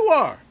what you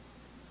are.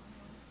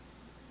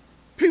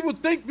 People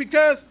think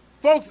because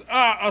folks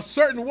are a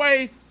certain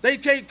way, they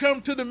can't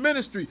come to the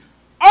ministry.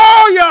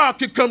 All y'all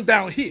can come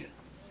down here.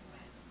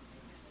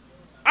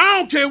 I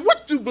don't care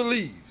what you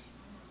believe.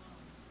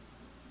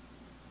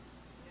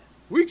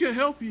 We can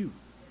help you.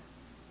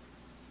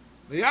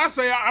 Y'all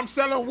say, I'm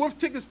selling wolf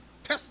tickets.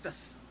 Test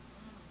us.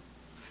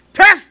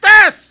 Test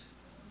us!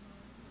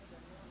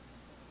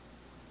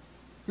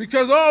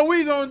 Because all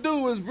we're going to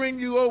do is bring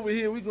you over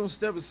here. We're going to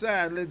step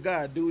aside and let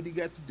God do what he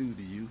got to do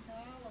to you.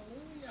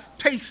 Hallelujah.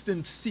 Taste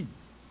and see.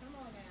 Come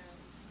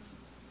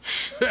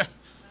on now.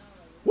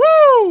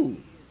 Woo!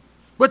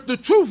 But the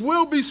truth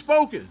will be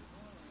spoken.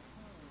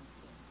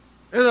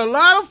 And a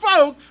lot of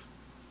folks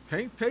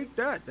can't take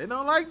that. They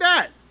don't like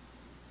that.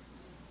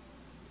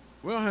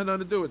 We don't have nothing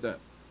to do with that.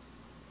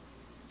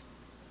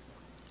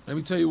 Let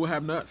me tell you what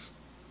happened to us.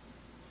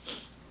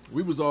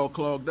 We was all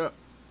clogged up,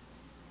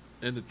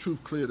 and the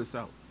truth cleared us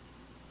out.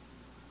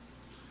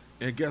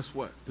 And guess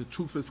what? The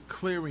truth is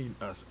clearing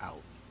us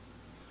out.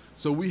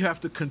 So we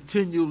have to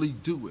continually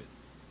do it.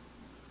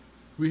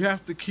 We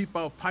have to keep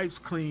our pipes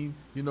clean.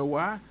 You know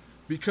why?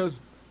 Because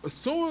as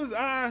soon as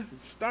I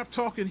stop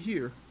talking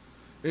here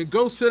and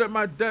go sit at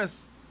my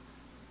desk,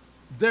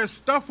 there's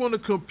stuff on the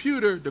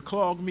computer to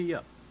clog me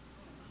up.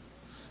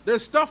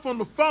 There's stuff on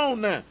the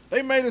phone now.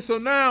 They made it so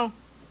now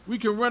we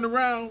can run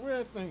around. Where's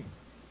that thing?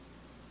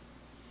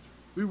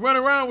 We run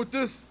around with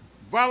this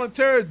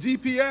voluntary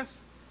GPS.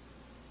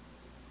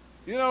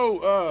 You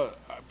know,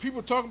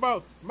 people talk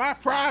about my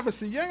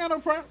privacy. You ain't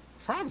got no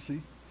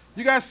privacy.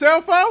 You got a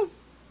cell phone?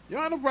 You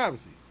don't have no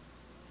privacy.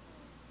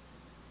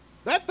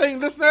 That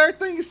thing, listen to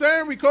everything you're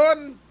saying,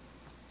 recording.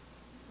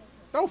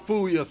 Don't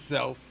fool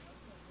yourself.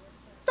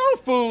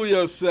 Don't fool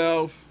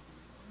yourself.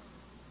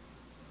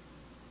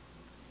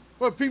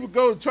 Well, people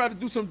go and try to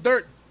do some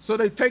dirt, so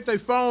they take their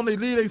phone, they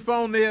leave their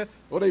phone there,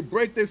 or they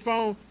break their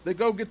phone, they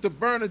go get the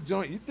burner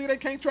joint. You think they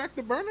can't track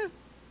the burner?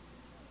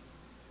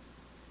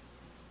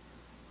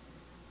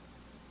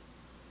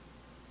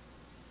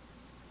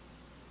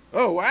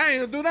 Oh, well, I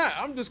ain't gonna do that.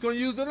 I'm just gonna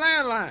use the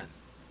landline.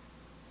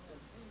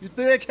 You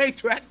think they can't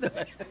track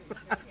that?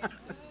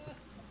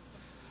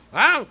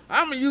 I'm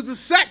gonna use the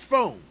sack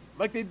phone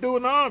like they do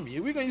in the army.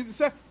 We're gonna use the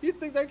sack. You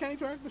think they can't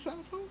track the sack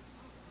phone?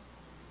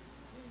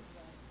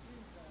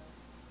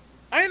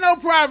 Ain't no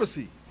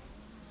privacy.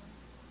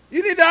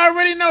 You need to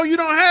already know you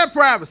don't have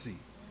privacy.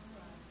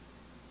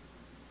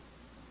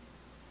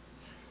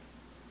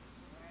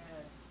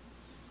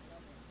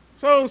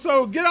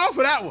 So get off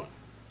of that one.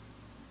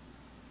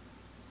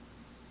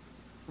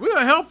 We're going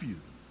to help you.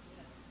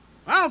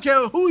 I don't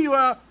care who you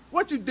are,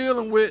 what you're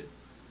dealing with.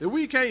 If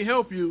we can't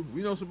help you,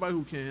 we know somebody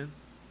who can.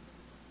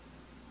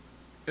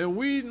 And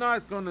we're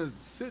not going to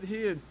sit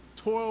here and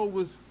toil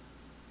with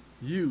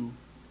you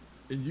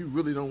and you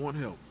really don't want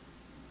help.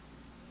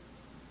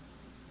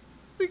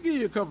 We give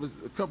you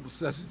a couple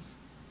sessions,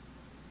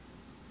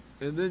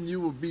 and then you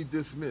will be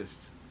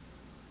dismissed.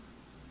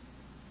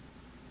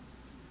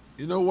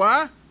 You know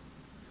why?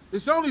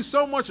 It's only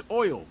so much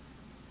oil.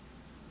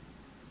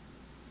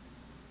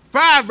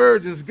 5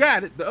 virgins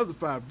got it, the other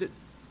 5 didn't.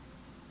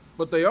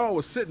 But they all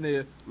were sitting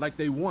there like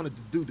they wanted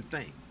to do the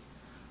thing.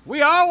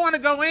 We all want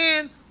to go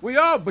in,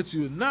 but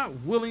you're not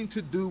willing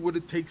to do what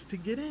it takes to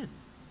get in.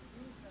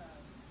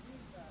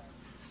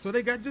 So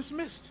they got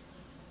dismissed.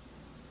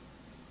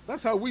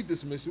 That's how we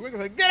dismiss you. We're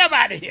going to say, get up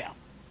out of here.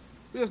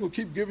 We're just going to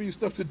keep giving you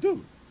stuff to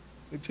do.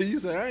 Until you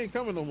say, I ain't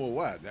coming no more.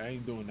 Why? I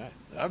ain't doing that.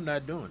 I'm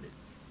not doing it.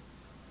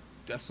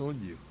 That's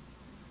on you.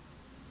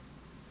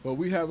 But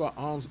we have our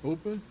arms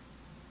open,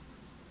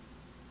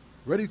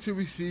 ready to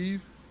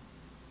receive,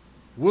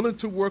 willing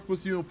to work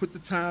with you and put the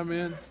time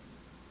in,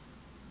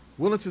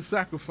 willing to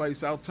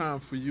sacrifice our time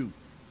for you.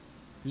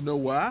 You know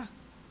why?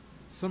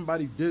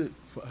 Somebody did it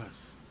for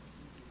us.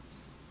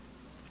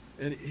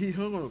 And he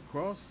hung on a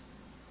cross.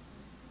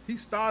 He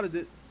started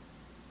it,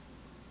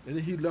 and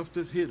then he left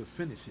us here to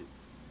finish it.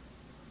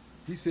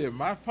 He said,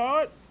 my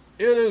part,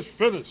 it is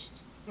finished.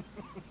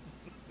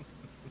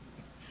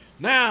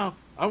 Now,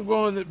 I'm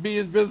going to be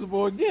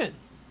invisible again.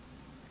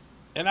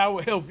 And I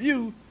will help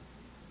you,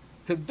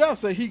 because thus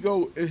say he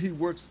go and he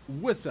works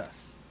with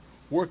us,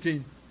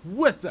 working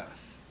with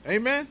us.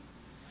 Amen?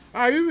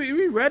 Are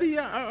we ready?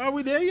 Are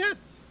we there yet?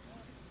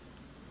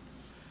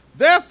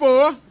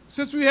 Therefore,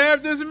 since we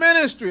have this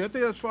ministry, I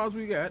think that's as far as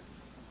we got,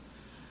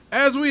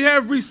 As we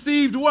have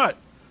received what?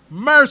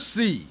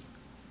 Mercy.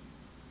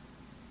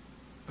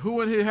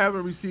 Who in here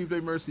haven't received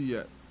a mercy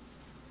yet?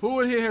 Who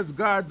in here has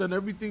God done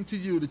everything to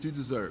you that you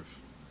deserve?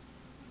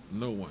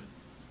 No one.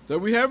 So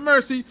we have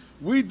mercy.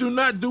 We do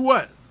not do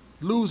what?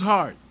 Lose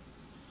heart.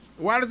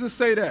 Why does it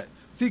say that?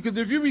 See, because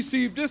if you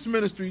receive this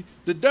ministry,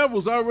 the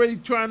devil's already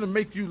trying to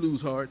make you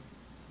lose heart.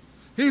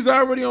 He's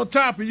already on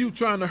top of you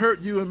trying to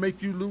hurt you and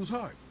make you lose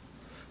heart.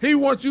 He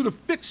wants you to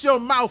fix your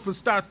mouth and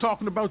start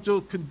talking about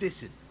your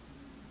condition.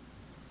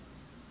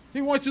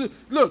 He wants you to,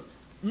 look,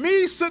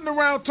 me sitting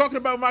around talking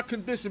about my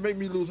condition make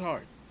me lose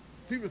heart.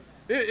 People,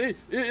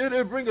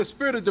 it'll bring a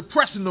spirit of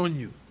depression on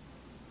you.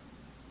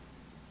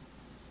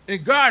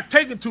 And God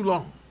taking too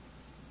long.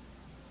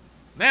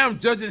 Now I'm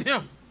judging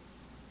him.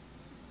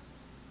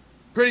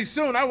 Pretty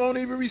soon I won't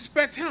even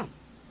respect him.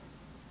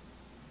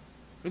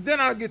 And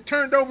then I'll get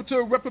turned over to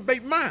a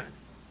reprobate mind.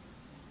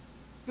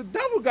 The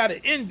devil got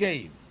an end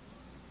game.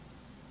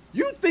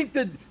 You think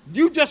that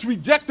you just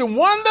rejecting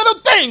one little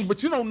thing,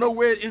 but you don't know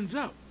where it ends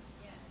up.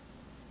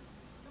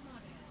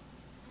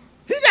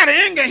 He got an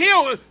end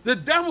game. The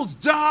devil's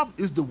job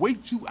is to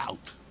wait you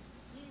out.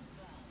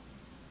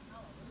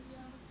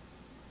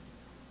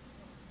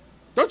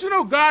 Don't you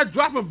know God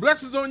dropping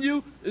blessings on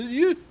you?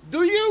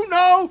 Do you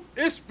know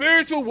it's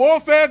spiritual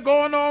warfare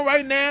going on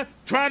right now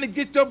trying to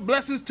get your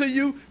blessings to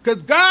you?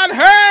 Because God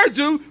heard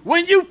you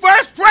when you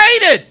first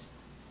prayed it.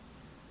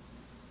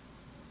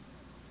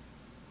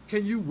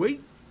 Can you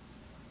wait?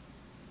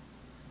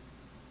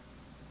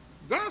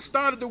 God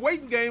started the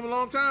waiting game a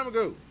long time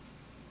ago.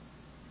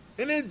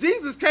 And then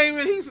Jesus came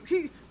and he this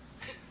is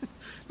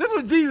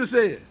what Jesus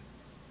said.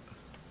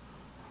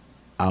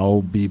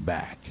 I'll be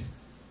back.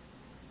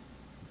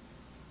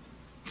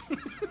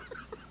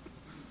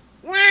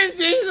 When,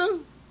 Jesus?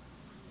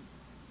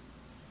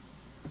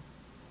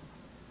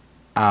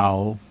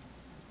 I'll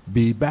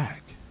be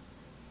back.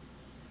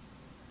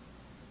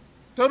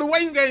 So the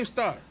waiting game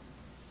started.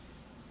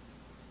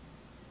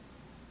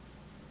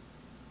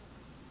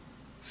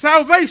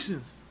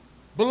 Salvation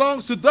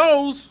belongs to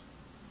those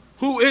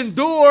who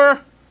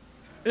endure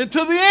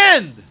until the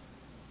end.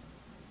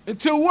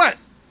 Until what?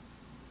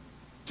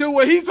 Till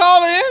what he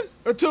called in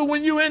or till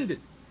when you end it?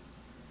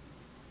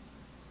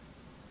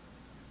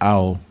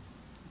 I'll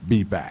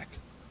be back.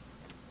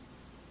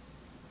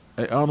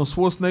 Hey, Arnold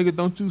Schwarzenegger,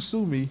 don't you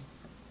sue me.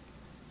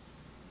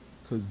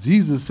 Because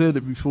Jesus said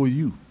it before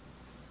you.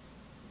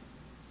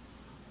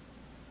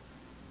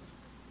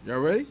 Y'all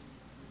ready?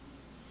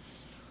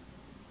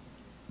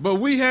 But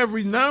we have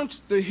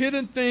renounced the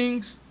hidden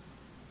things.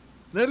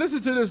 Now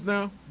listen to this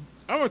now.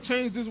 I'm going to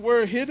change this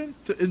word hidden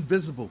to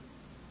invisible.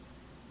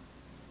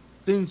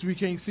 Things we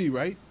can't see,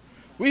 right?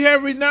 We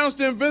have renounced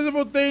the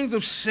invisible things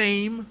of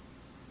shame.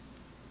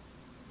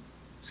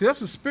 See,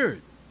 that's a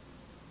spirit.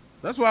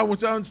 That's why I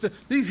want y'all to understand.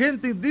 These hidden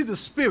things, these are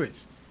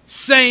spirits.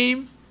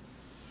 Shame,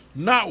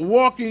 not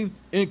walking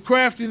in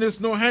craftiness,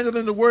 nor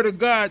handling the word of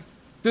God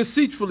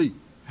deceitfully.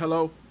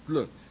 Hello?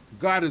 Look,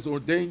 God has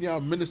ordained y'all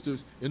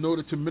ministers in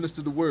order to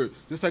minister the word.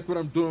 Just like what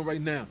I'm doing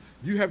right now.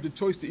 You have the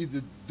choice to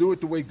either do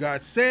it the way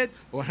God said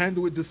or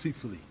handle it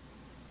deceitfully.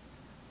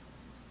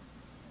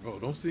 Oh,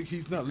 don't think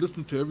he's not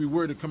listening to every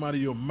word that come out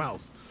of your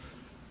mouth.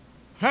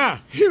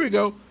 Here we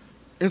go.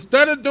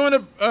 Instead of doing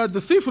it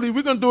deceitfully,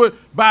 we're going to do it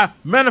by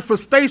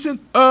manifestation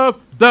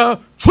of the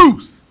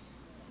truth.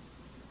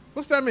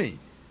 What's that mean?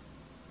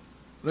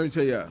 Let me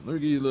tell you. Let me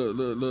give you a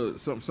little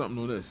something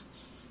on this.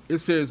 It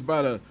says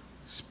by the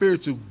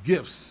spiritual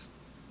gifts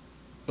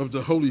of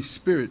the Holy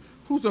Spirit.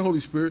 Who's the Holy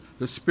Spirit?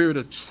 The Spirit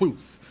of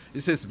truth.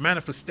 It says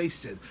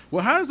manifestation.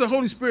 Well, how does the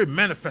Holy Spirit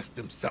manifest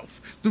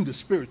himself? Through the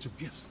spiritual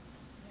gifts.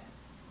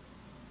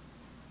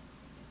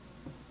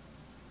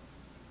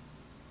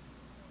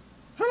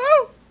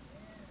 Hello?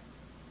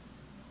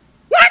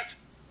 What?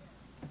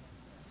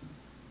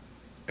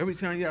 Every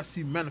time y'all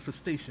see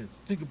manifestation,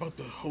 think about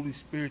the Holy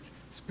Spirit's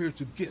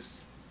spiritual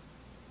gifts.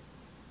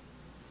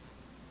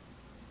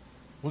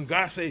 When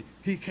God say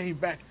he came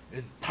back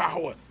in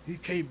power, he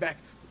came back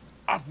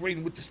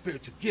operating with the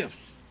spiritual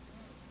gifts.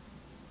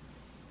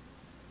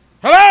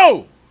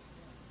 Hello?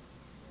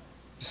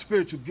 The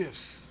spiritual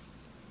gifts.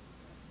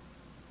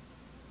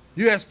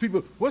 You ask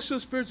people, what's your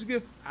spiritual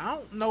gift? I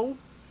don't know.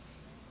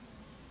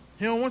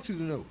 He don't want you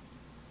to know.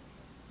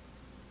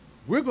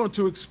 We're going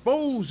to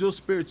expose your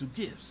spiritual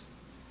gifts.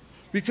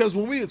 Because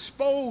when we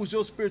expose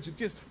your spiritual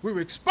gifts, we're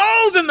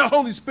exposing the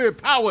Holy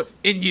Spirit power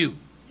in you.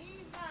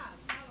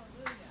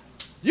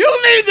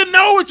 You need to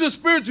know what your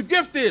spiritual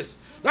gift is.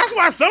 That's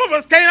why some of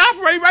us can't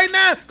operate right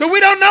now, because we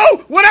don't know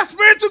what our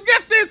spiritual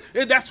gift is.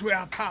 And that's where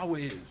our power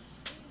is.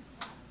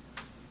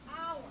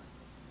 Power.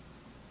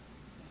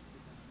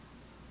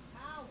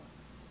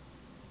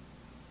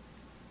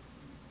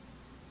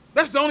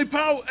 That's the only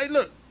power. Hey,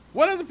 look,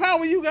 what other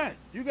power you got?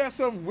 You got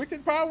some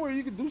wicked power where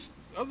you can do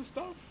other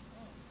stuff?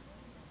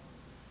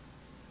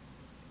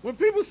 When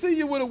people see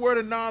you with a word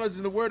of knowledge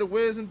and the word of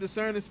wisdom,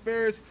 discerning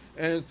spirits,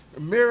 and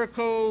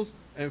miracles,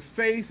 and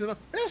faith, and all,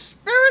 it's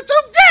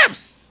spiritual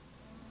gifts.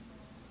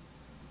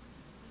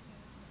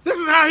 This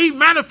is how he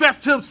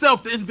manifests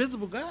himself, the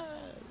invisible God.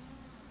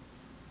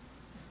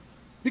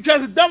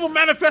 Because the devil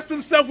manifests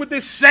himself with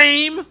this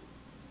shame.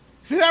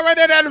 See that right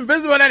there, that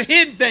invisible, that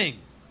hidden thing.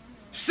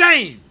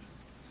 Shame.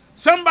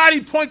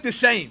 Somebody point to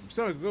shame.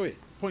 So go ahead,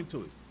 point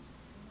to it.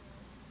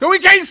 Because we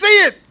can't see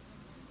it.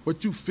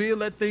 But you feel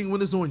that thing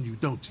when it's on you,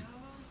 don't you?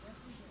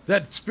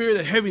 That spirit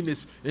of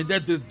heaviness and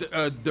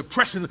that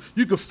depression,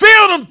 you can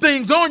feel them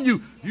things on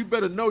you. You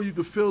better know you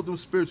can feel them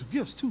spiritual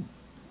gifts too.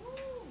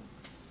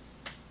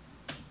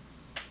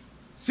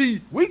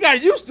 See, we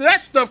got used to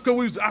that stuff because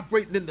we was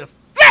operating in the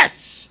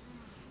flesh.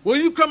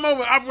 When you come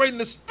over and operate in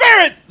the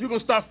spirit, you're going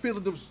to start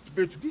feeling them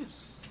spiritual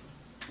gifts.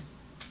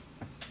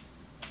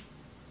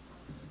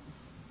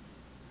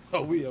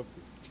 Oh, we up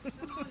there.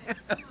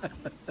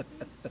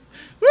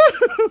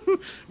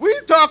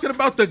 We're talking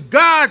about the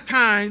God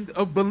kind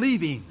of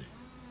believing.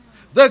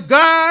 The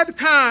God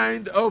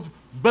kind of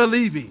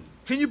believing.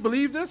 Can you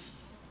believe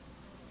this?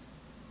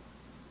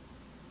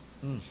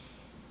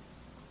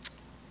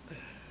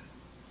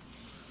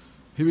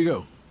 Here we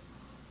go.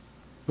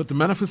 But the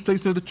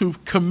manifestation of the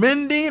truth,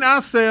 commending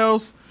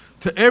ourselves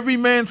to every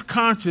man's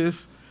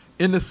conscience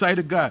in the sight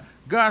of God.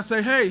 God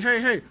say,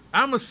 hey,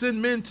 I'm going to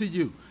send men to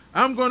you.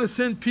 I'm going to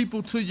send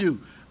people to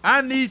you.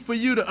 I need for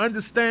you to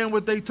understand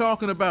what they're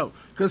talking about.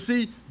 Because,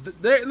 see,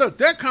 look,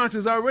 their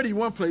conscience is already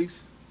one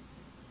place.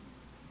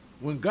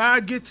 When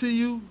God gets to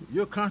you,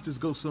 your conscience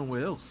goes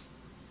somewhere else.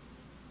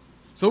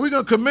 So we're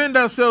going to commend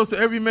ourselves to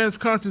every man's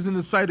conscience in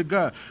the sight of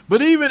God.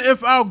 But even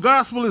if our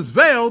gospel is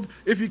veiled,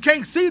 if you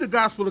can't see the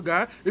gospel of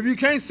God, if you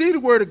can't see the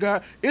word of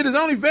God, it is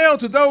only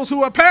veiled to those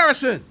who are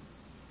perishing.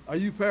 Are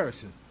you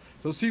perishing?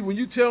 So see, when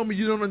you tell me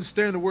you don't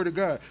understand the word of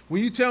God,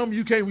 when you tell me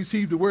you can't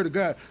receive the word of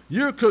God,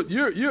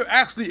 you're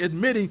actually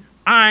admitting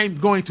I'm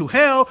going to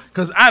hell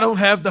because I don't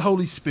have the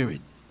Holy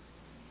Spirit.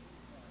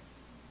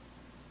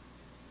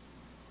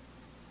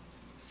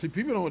 See,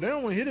 they don't want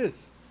to hear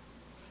this.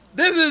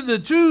 This is the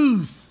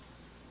truth.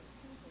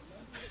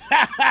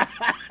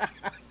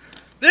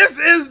 This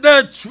is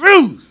the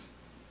truth.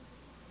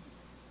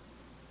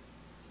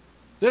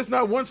 There's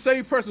not one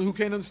saved person who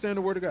can't understand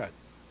the word of God.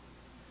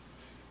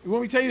 You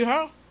want me to tell you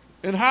how?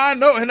 And how I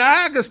know, and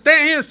I can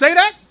stand here and say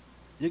that?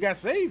 You got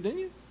saved, didn't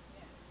you?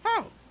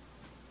 How?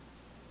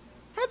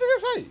 How'd you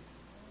get saved?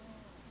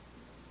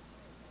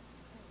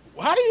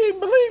 How do you even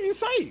believe you're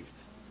saved?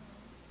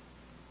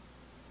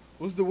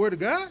 Was it the word of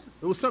God?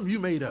 It was something you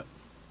made up.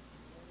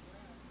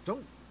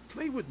 Don't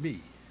play with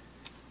me.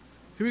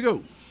 Here we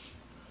go.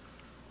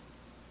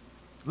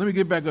 Let me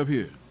get back up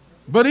here.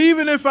 But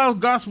even if our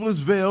gospel is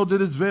veiled,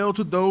 it is veiled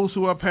to those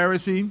who are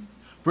perishing.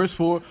 Verse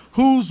 4,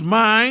 whose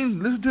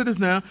mind, listen to this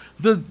now,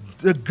 the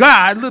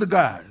God, little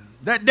God,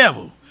 that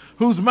devil,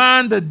 whose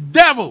mind the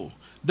devil,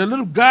 the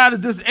little God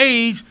of this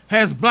age,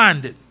 has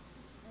blinded.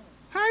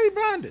 How are you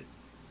blinded?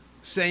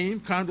 Shame,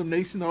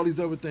 condemnation, all these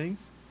other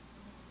things.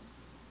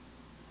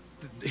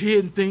 The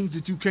hidden things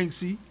that you can't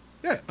see.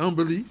 Yeah,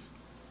 unbelief.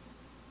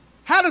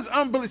 How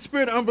does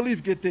spirit of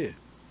unbelief get there?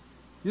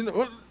 You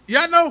know,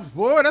 y'all know,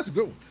 boy, that's a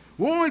good one.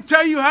 Won't we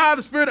tell you how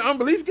the spirit of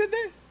unbelief get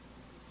there?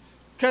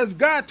 Because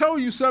God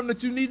told you something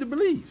that you need to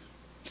believe.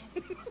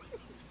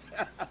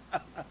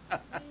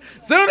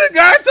 Soon as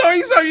God told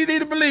you something you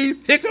need to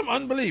believe, here come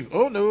unbelief.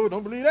 Oh, no,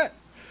 don't believe that.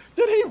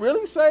 Did he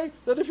really say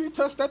that if you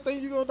touch that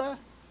thing, you're going to die?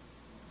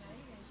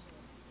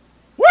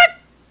 What?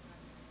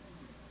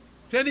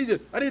 See, I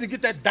need to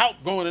get that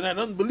doubt going and that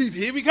unbelief.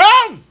 Here we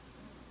come.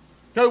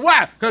 Because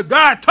why? Because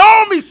God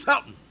told me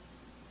something.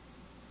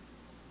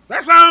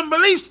 That's how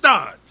unbelief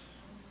starts.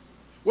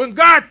 When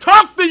God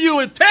talks to you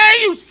and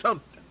tell you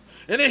something.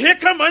 And then here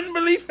come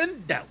unbelief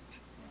and doubt.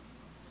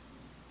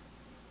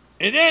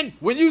 And then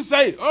when you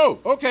say, oh,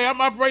 okay,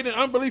 I'm operating in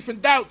unbelief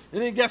and doubt,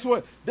 and then guess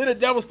what? Then the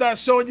devil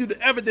starts showing you the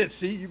evidence.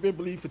 See, you've been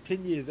believing for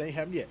 10 years. They ain't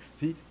happened yet.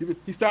 See,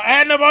 he starts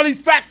adding up all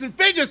these facts and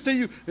figures to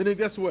you, and then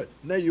guess what?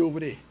 Now you're over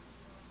there.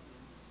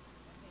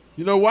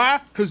 You know why?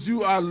 Because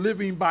you are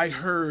living by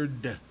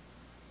herd.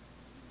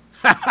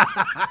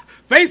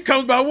 Faith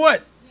comes by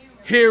what?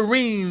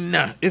 Hearing.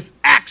 It's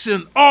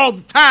action all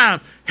the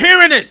time.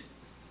 Hearing it.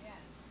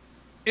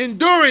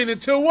 Enduring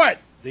until what?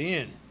 The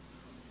end.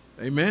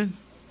 Amen.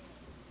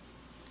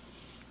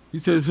 He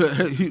says,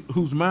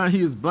 whose mind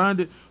he is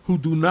blinded, who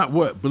do not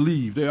what?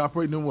 Believe. They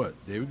operate in what?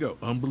 There we go.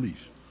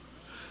 Unbelief.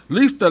 At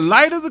least the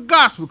light of the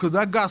gospel, because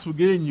that gospel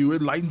get in you,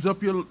 it lightens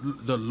up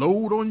the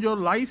load on your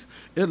life.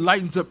 It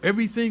lightens up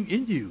everything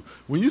in you.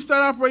 When you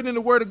start operating in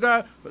the word of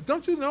God,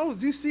 don't you know,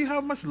 do you see how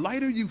much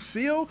lighter you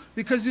feel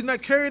because you're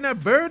not carrying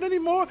that burden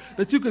anymore?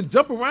 That you can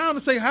jump around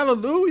and say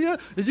hallelujah,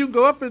 and you can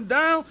go up and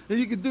down, and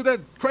you can do that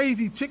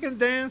crazy chicken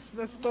dance,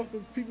 that stuff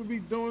that people be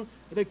doing.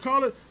 They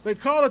call it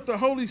the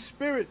Holy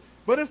Spirit,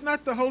 but it's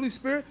not the Holy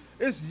Spirit.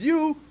 It's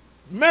you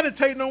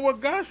meditating on what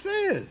God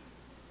said.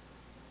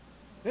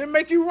 It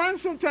make you run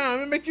sometime.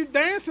 It make you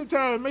dance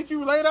sometime. It make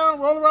you lay down,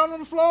 roll around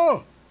on the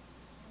floor.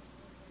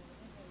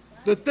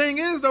 The thing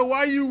is, though,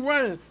 why you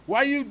running,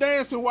 why you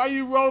dancing, why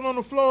you rolling on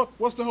the floor,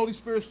 what's the Holy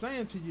Spirit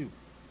saying to you?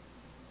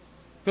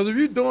 Because if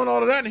you're doing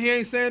all of that and he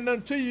ain't saying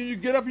nothing to you, you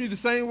get up and you're the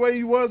same way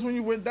you was when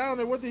you went down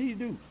there, what did he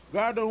do?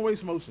 God don't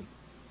waste motion.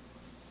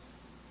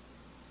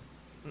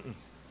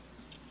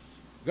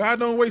 God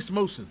don't waste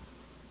motion.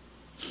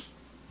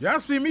 Y'all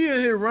see me in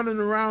here running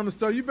around and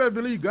stuff. You better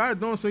believe God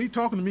doing so. He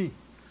talking to me.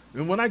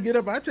 And when I get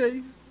up, I tell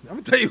you. I'm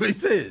going to tell you what he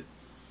said.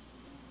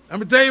 I'm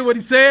going to tell you what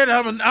he said.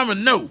 I'm going to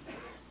know.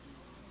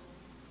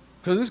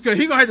 Because he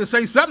going to have to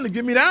say something to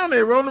get me down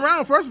there rolling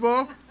around, first of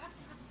all.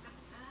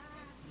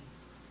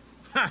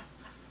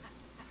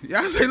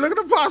 Y'all say, look at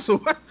the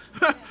apostle.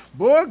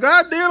 Boy,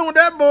 God dealing with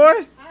that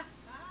boy.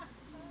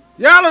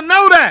 Y'all will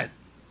know that.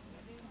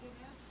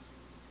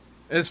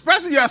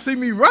 Especially y'all see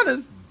me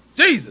running.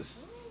 Jesus.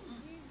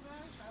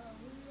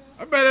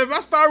 I bet if I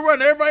start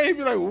running, everybody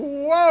be like,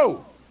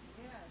 whoa.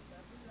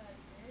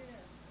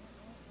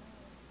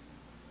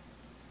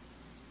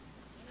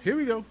 Here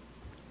we go.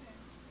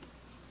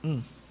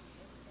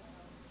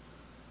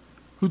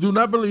 Who do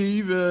not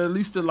believe, at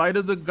least the light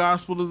of the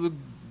gospel of the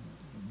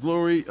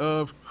glory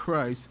of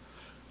Christ.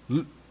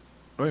 Wait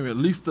a minute. At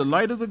least the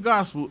light of the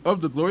gospel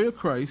of the glory of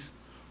Christ,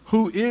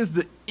 who is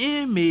the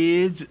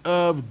image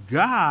of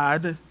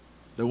God,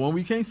 the one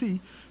we can't see,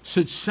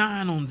 should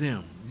shine on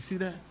them. You see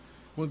that?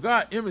 When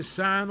God image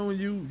shine on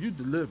you, you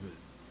delivered.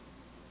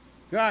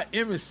 God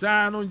image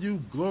shine on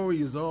you,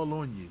 glory is all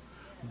on you.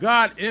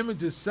 God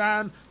image is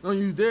shine on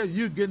you there,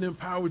 you're getting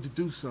empowered to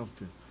do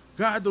something.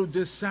 God don't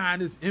just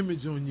shine his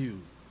image on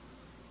you.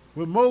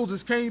 When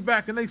Moses came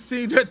back and they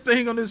seen that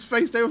thing on his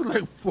face, they was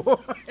like, boy,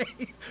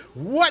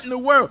 what in the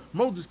world?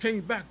 Moses came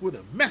back with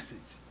a message.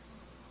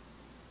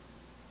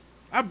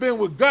 I've been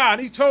with God.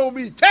 He told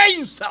me to tell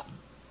you something.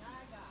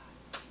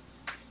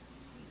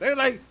 They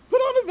like, put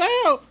on the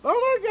veil.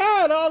 Oh my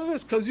God, all of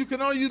this. Because you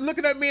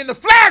looking at me in the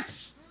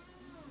flesh.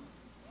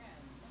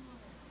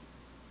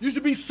 You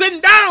should be sitting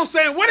down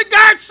saying, what did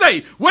God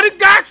say? What did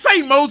God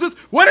say, Moses?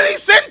 What did he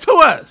send to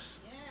us?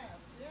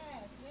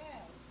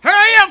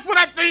 Hurry up for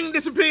that thing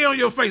disappear on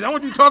your face. I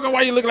want you talking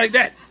while you look like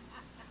that.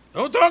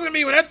 Don't talk to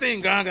me with that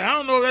thing gone. I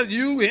don't know if that's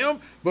you, him,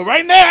 but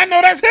right now I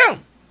know that's him.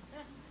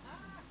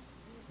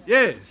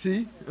 Yeah,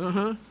 see?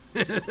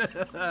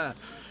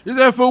 He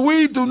said, for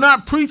we do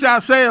not preach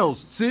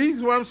ourselves. See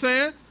what I'm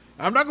saying?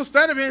 I'm not going to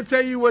stand up here and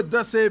tell you what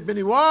thus said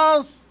Bennie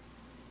was.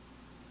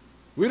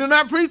 We do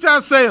not preach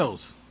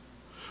ourselves.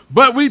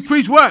 But we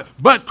preach what?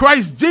 But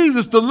Christ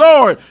Jesus the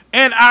Lord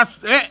and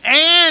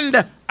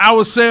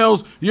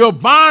ourselves, your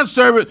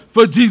bondservant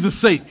for Jesus'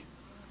 sake.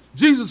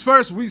 Jesus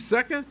first, we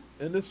second,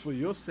 and this for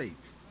your sake.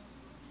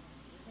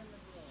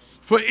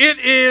 For it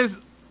is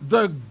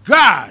the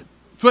God,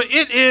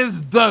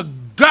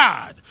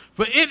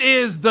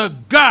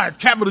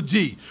 capital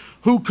G,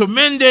 who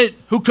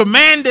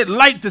commanded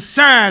light to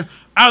shine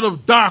out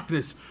of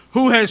darkness,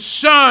 who has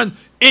shone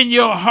in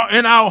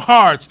our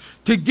hearts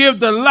to give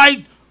the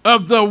light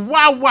of the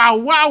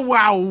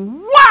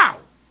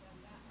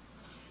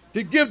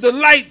to give the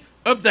light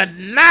of the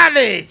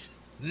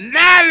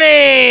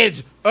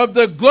knowledge of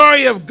the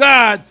glory of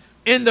God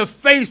in the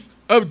face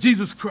of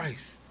Jesus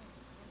Christ.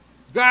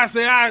 God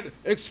said, I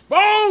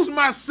expose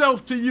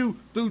myself to you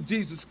through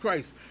Jesus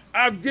Christ.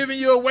 I've given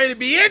you a way to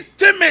be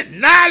intimate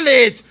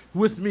knowledge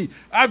with me.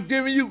 I've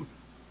given you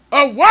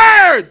a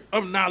word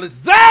of knowledge,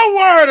 the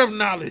word of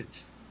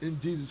knowledge in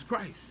Jesus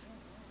Christ.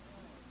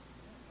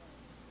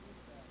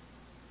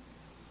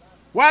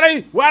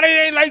 Why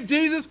they ain't like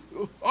Jesus?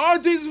 All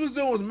Jesus was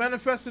doing was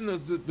manifesting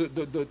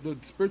the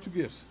spiritual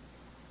gifts.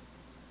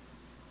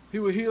 He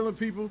was healing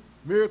people.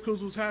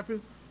 Miracles was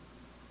happening.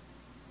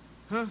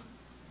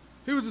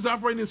 He was just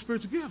operating in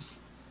spiritual gifts.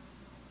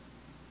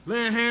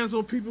 Laying hands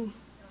on people.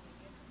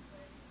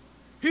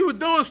 He was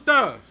doing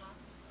stuff.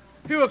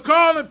 He was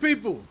calling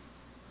people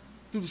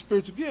through the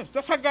spiritual gifts.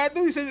 That's how God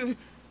do. He said,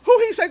 who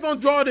he say going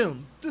to draw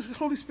them? This is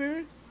Holy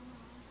Spirit.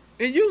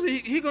 And usually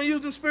he going to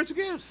use them spiritual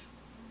gifts.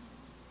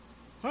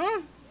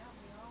 And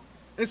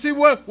see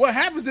what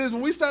happens is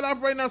when we start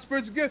operating our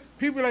spiritual gifts,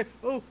 people are like,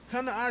 oh,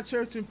 come to our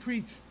church and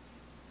preach.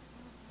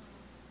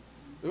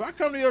 If I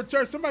come to your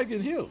church, somebody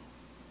getting healed.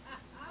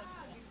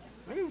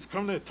 I can just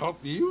come there and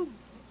talk to you.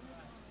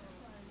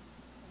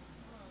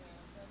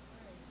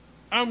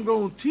 I'm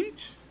going to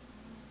teach.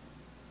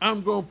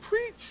 I'm going to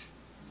preach.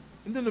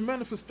 And then the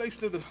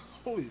manifestation of the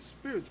Holy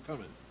Spirit's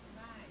coming.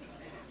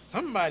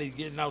 Somebody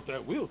getting out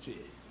that wheelchair.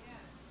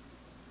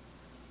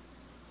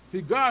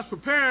 See, God's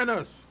preparing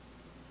us.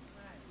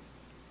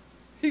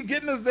 He's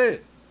getting us there.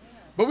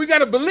 But we got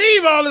to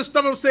believe all this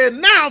stuff I'm saying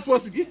now for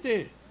us to get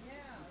there.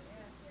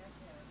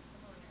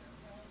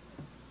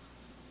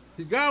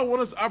 See, God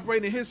wants us to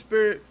operate in his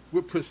spirit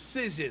with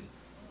precision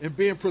and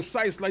being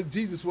precise like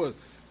Jesus was.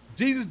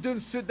 Jesus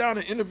didn't sit down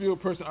and interview a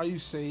person. Are you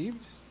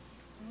saved?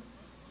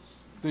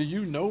 Do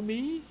you know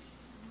me?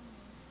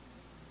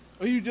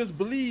 Or you just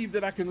believe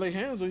that I can lay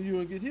hands on you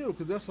and get healed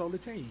because that's all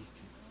it takes.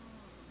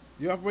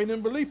 You operate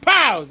in belief.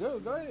 Pow!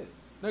 Go ahead.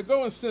 Now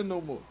go and sin no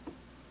more.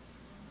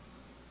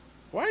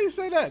 Why you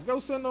say that? Go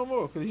sin no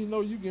more. Because he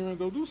know you getting ready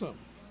to go do something.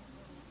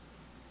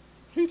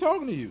 He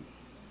talking to you.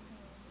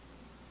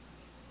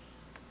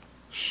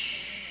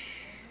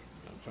 Shh.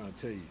 I'm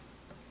tell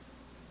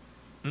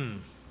you.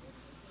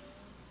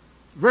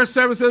 Verse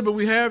 7 says, but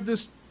we have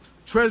this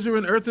treasure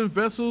in earthen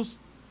vessels,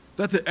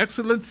 that the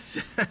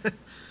excellency,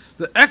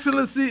 the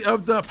excellency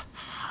of the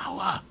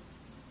power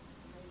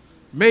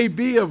may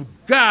be of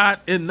God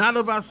and not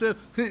of ourselves,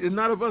 and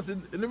not of us.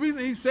 And the reason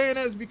he's saying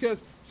that is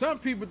because some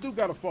people do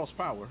got a false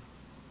power.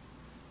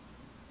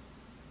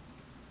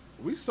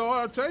 We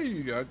saw, I'll tell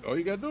you, all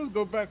you got to do is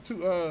go back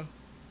to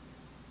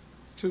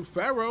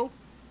Pharaoh,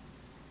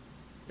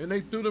 and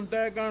they threw them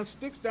daggone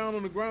sticks down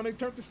on the ground, they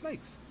turned to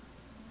snakes.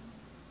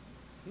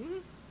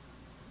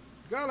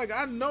 God, like,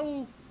 I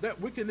know that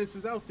wickedness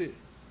is out there.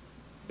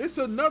 It's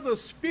another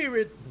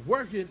spirit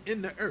working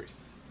in the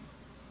earth.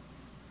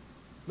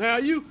 Now,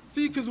 you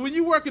see, because when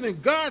you're working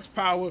in God's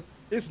power,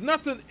 it's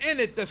nothing in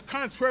it that's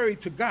contrary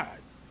to God.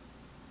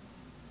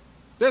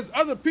 There's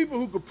other people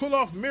who could pull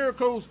off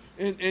miracles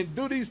and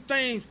do these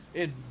things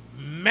in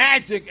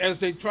magic, as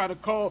they try to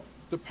call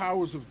the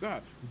powers of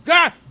God.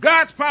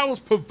 God's powers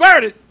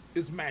perverted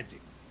is magic.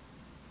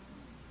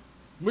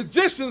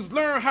 Magicians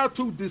learn how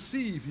to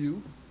deceive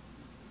you.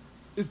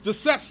 It's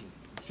deception.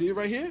 See it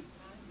right here?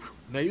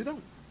 No, you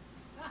don't.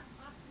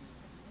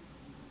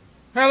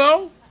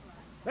 Hello?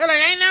 They're like,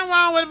 ain't nothing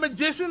wrong with a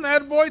magician. I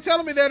had a boy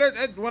telling me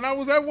that when I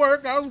was at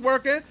work, I was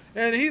working,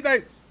 and he's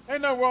like,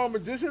 ain't nothing wrong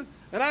with a magician.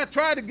 And I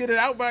tried to get it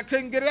out, but I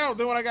couldn't get it out.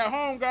 Then when I got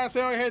home, God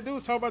said all I had to do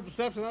was talk about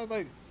deception. I was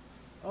like,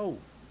 oh.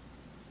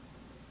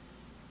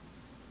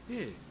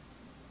 Yeah.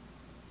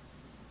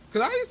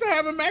 Because I used to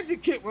have a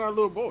magic kit when I was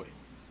a little boy.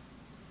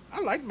 I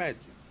like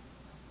magic.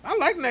 I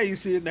like now you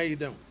see it, now you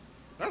don't.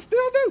 I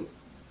still do.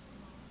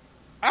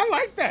 I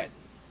like that.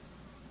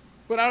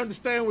 But I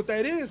understand what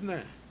that is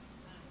now.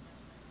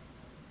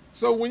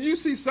 So when you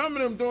see some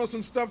of them doing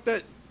some stuff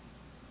that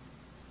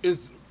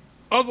is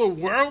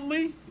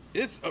otherworldly,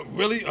 it's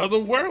really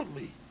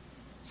otherworldly.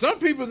 Some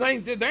people, they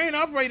ain't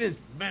operating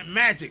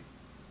magic.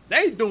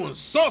 They doing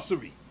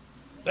sorcery.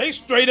 They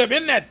straight up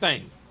in that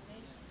thing.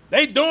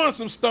 They doing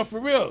some stuff for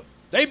real.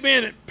 They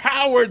being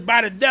empowered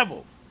by the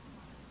devil.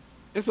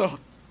 It's a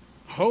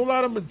whole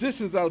lot of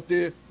magicians out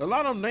there. A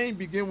lot of them names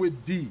begin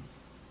with D.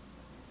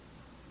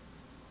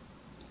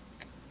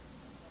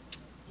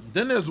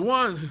 Then there's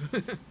one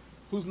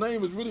whose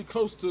name is really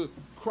close to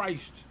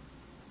Christ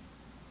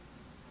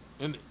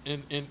and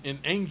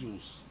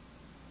angels.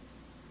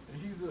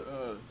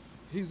 And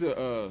he's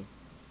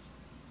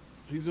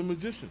a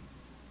magician.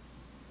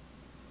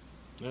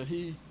 And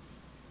he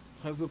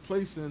has a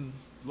place in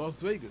Las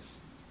Vegas.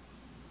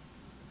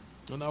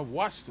 And I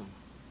watched him.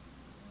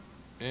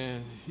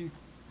 And he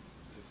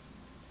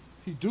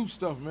do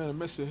stuff, man, to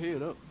mess your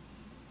head up.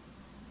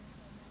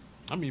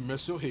 I mean,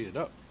 mess your head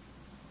up.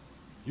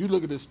 You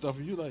look at this stuff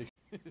and you like,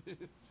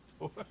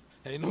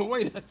 ain't no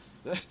way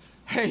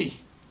hey,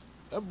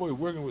 that boy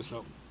working with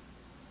something.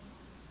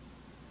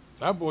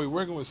 That boy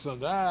working with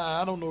something.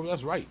 I don't know if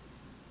that's right.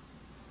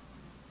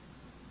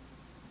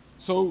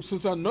 So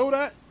since I know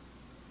that,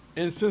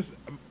 and since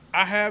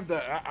I have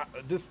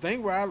this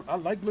thing where I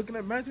like looking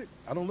at magic,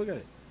 I don't look at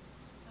it.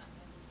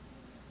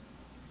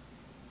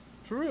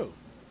 For real.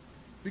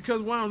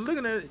 Because while I'm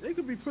looking at it, they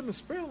could be putting a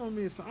spell on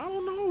me or something. I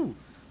don't know.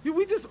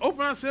 We just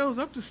open ourselves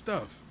up to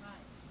stuff.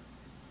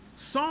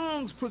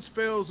 Songs put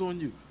spells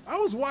on you. I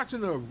was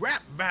watching a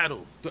rap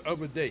battle the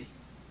other day.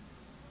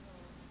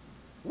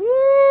 Woo!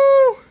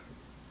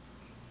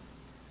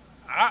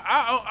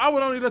 I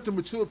would only let the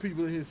mature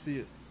people in here see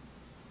it.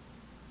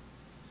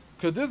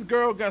 Because this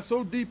girl got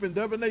so deep in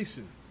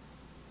divination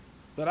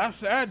that I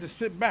had to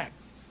sit back.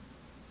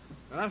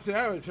 And I said,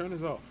 I gotta turn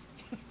this off.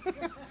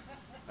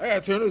 I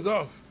gotta turn this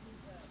off.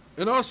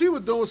 And all she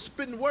was doing was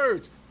spitting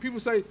words. People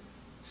say,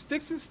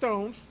 sticks and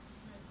stones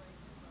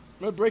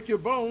may break your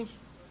bones,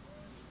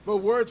 but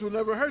words will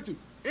never hurt you.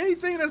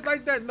 Anything that's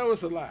like that, no,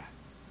 it's a lie.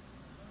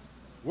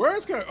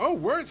 Words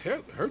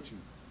hurt you.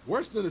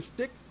 Worse than a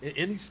stick and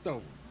any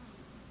stone.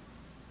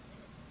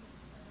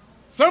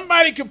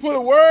 Somebody can put a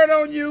word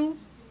on you,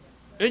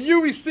 and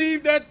you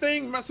receive that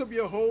thing, mess up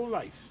your whole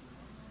life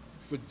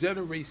for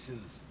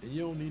generations, and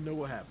you don't even know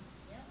what happened.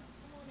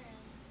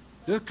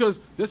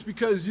 Just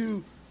because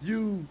you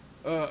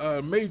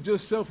made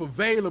yourself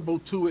available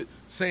to it,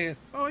 saying,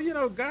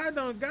 "Oh, God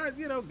know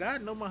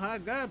my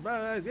heart. God,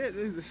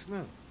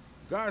 no.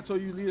 God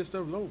told you to leave that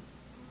stuff alone."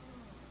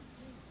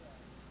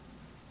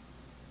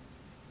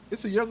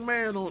 It's a young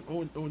man on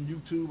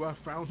YouTube. I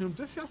found him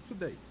just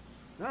yesterday.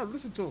 And I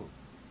listened to him.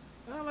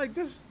 And I'm like,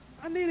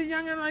 I need a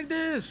youngin' like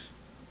this.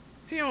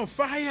 He on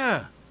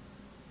fire.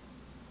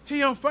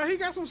 He on fire. He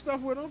got some stuff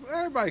with him.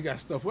 Everybody got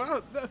stuff with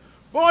him.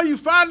 Boy, you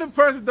find the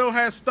person don't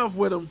have stuff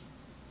with him.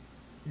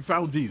 You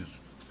found Jesus.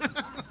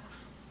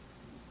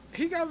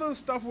 He got a little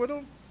stuff with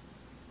him.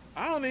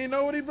 I don't even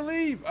know what he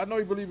believed. I know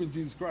he believed in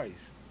Jesus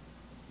Christ.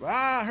 But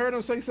I heard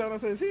him say something. I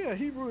said, is he a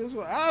Hebrew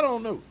Israel? I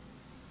don't know.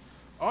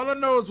 All I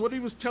know is what he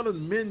was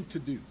telling men to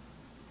do.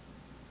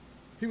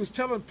 He was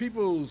telling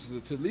people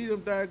to leave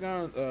them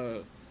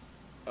daggone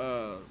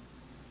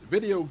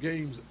video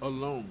games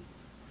alone.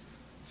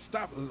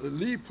 Stop,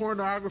 leave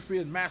pornography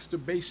and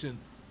masturbation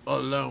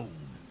alone.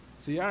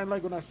 See, I didn't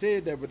like when I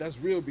said that, but that's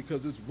real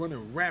because it's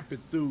running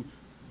rampant through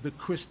the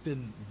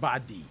Christian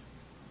body.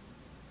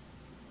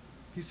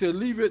 He said,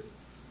 leave it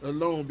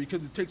alone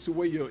because it takes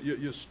away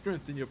your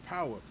strength and your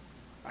power.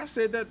 I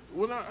said that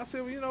when I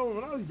said, well, you know,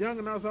 when I was young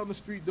and I was out in the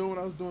street doing what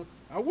I was doing,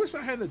 I wish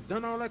I hadn't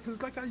done all that because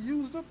it's like I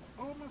used up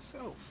all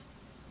myself.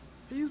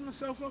 I used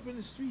myself up in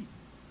the street.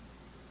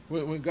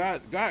 When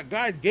God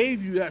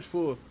gave you that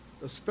for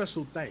a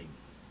special thing.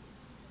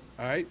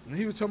 All right? And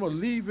he was talking about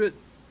leave it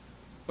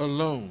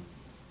alone.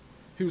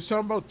 He was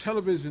talking about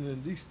television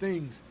and these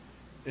things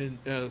and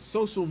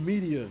social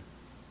media,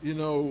 you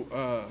know,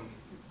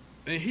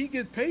 and he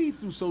get paid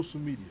through social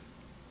media.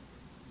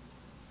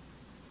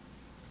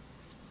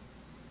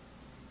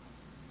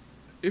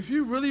 If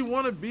you really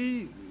want to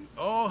be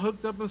all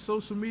hooked up in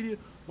social media,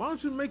 why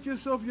don't you make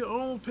yourself your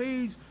own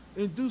page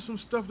and do some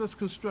stuff that's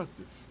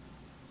constructive?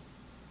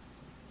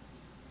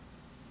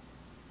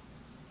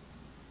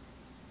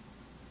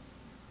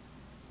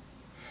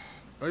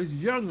 A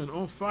youngin'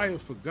 on fire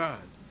for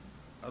God.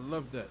 I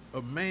love that.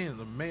 A man,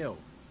 a male.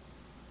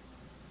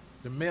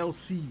 The male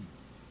seed.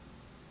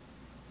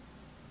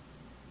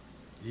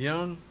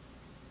 Young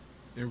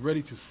and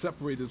ready to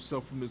separate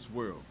himself from this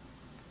world.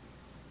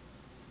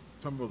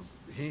 Talking about,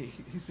 he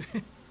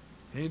said,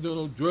 he ain't doing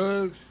no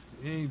drugs,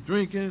 he ain't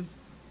drinking,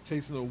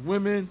 chasing no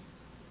women,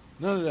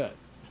 none of that.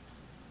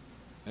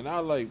 And I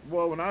was like,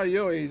 well, when I was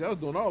your age, I was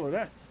doing all of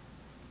that.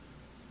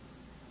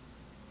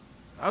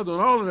 I was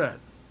doing all of that.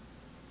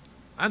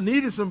 I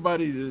needed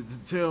somebody to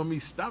tell me,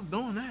 stop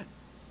doing that.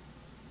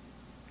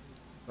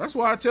 That's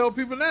why I tell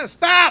people that,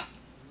 stop!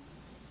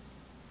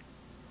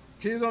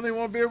 Kids don't even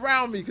want to be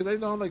around me because they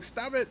know I'm like,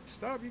 stop it,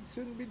 stop, you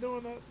shouldn't be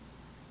doing that.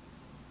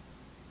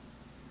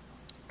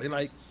 They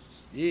like,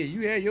 yeah,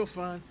 you had your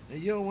fun, and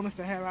you don't want us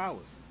to have ours.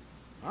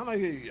 I'm like,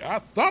 I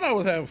thought I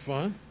was having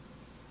fun.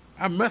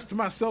 I messed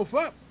myself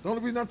up. The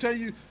only reason I'm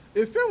telling you,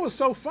 if it was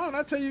so fun,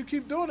 I tell you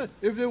keep doing it.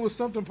 If there was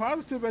something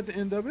positive at the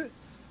end of it,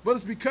 but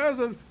it's because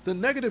of the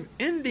negative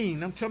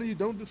ending. I'm telling you,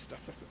 don't do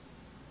stuff.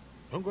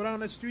 Don't go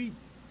down that street.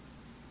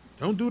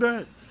 Don't do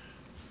that.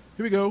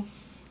 Here we go.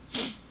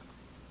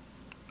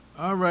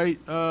 All right.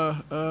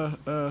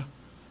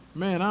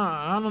 Man,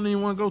 I don't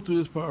even want to go through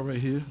this part right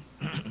here.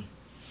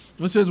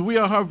 It says, we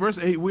are hard, verse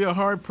 8, we are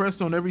hard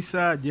pressed on every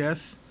side,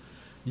 yes,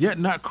 yet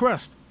not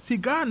crushed. See,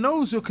 God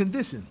knows your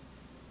condition.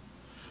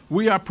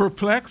 We are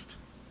perplexed,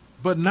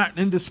 but not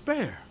in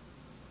despair.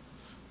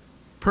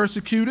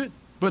 Persecuted,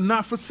 but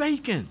not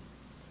forsaken.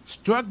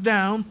 Struck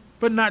down,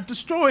 but not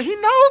destroyed. He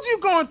knows you're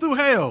going through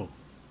hell.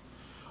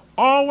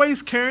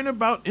 Always carrying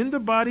about in the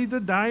body the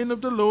dying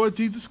of the Lord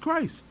Jesus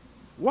Christ.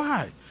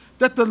 Why?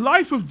 That the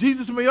life of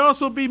Jesus may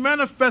also be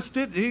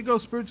manifested. Here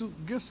goes spiritual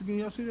gifts again.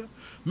 Y'all see that?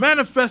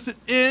 Manifested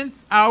in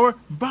our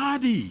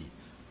body.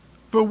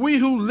 For we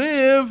who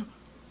live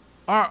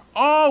are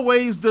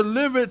always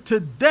delivered to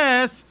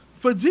death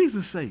for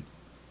Jesus' sake.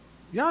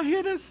 Y'all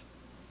hear this?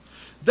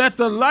 That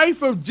the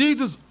life of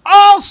Jesus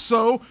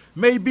also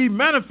may be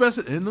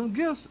manifested in them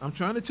gifts. I'm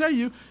trying to tell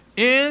you,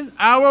 in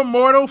our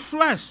mortal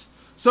flesh.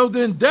 So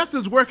then death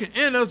is working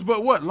in us,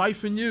 but what?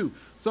 Life in you.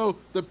 So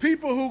the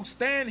people who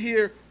stand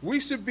here, we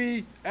should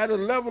be at a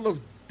level of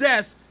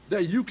death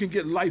that you can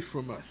get life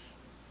from us.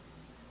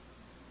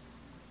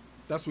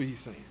 That's what he's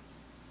saying.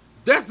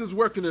 Death is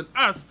working in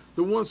us,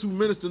 the ones who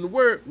minister the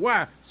word.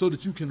 Why? So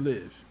that you can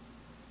live.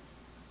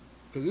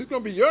 Because it's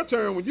going to be your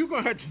turn when you're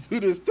going to have to do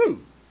this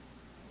too.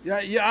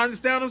 You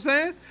understand what I'm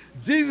saying?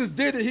 Jesus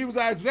did it. He was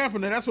our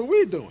example, and that's what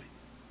we're doing.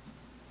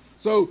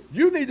 So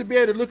you need to be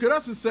able to look at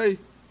us and say,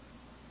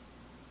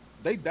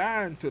 they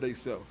dying to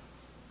themselves.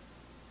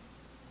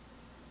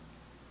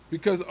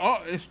 Because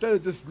instead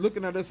of just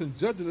looking at us and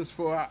judging us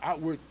for our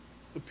outward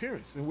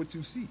appearance and what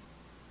you see.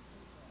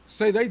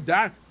 Say they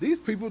die. These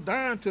people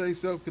dying to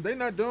themselves because they're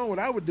not doing what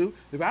I would do.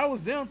 If I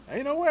was them,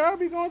 ain't no way I'd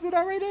be going through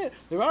that right there.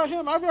 If I was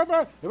him, I blah,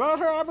 blah. If I was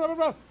her, I blah, blah,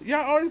 blah.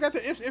 Y'all always got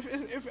the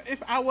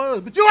if I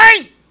was. But you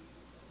ain't.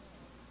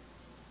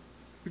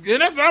 And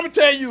that's what I'm going to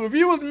tell you. If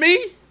you was me,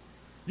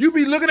 you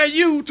be looking at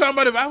you talking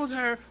about if I was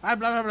her, I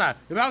blah, blah, blah.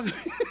 If I was...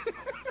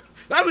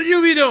 That's what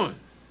you be doing.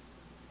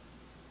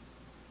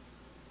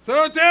 So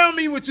don't tell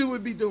me what you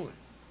would be doing.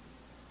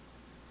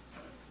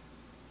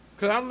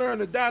 Because I'm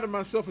learning to die to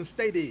myself and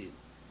stay dead.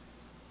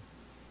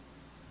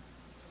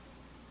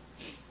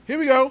 Here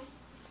we go.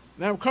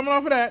 Now coming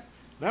off of that,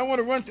 now I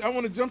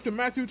want to jump to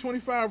Matthew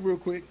 25 real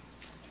quick.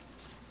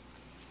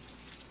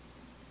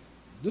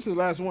 This is the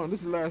last one.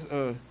 This is the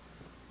last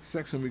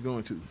section we're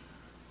going to.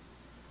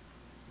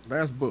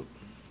 Last book.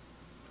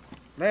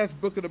 Last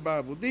book of the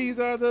Bible. These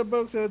are the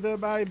books of the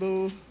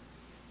Bible.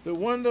 The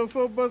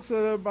wonderful books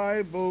of the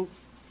Bible.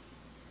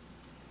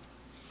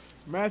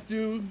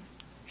 Matthew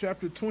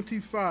chapter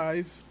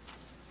 25.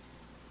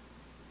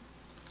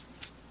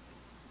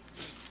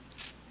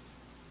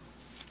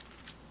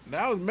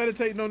 Now I was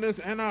meditating on this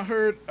and I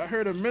heard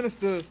a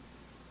minister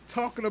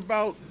talking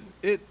about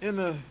it in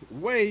a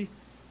way,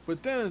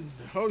 but then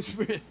the Holy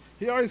Spirit,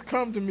 he always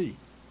come to me.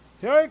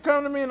 He always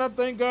come to me and I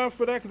thank God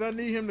for that because I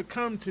need him to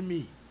come to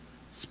me.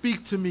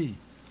 Speak to me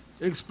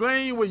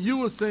Explain what you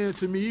were saying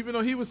to me, even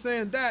though he was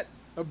saying that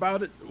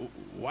about it.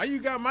 Why you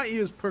got my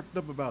ears perked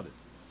up about it?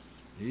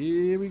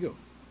 Here we go.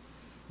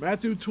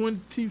 Matthew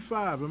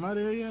 25. Am I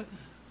there yet?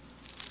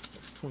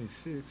 That's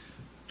 26.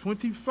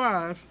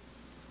 25,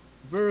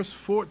 verse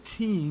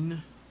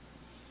 14.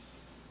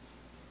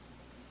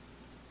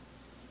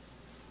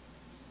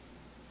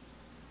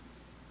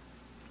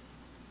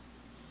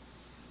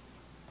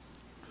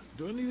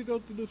 Do I need to go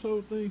through this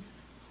whole thing?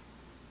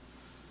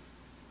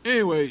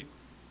 Anyway,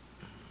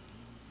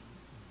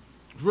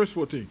 verse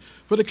 14.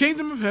 For the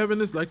kingdom of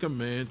heaven is like a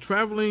man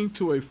traveling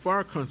to a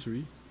far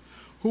country,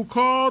 who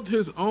called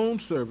his own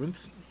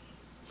servants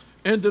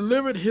and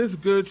delivered his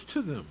goods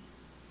to them.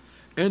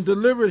 And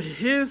delivered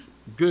his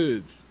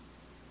goods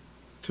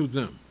to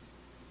them.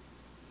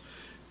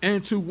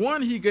 And to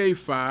one he gave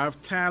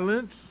 5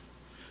 talents,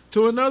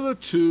 to another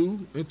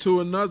 2, and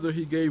to another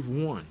he gave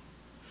 1.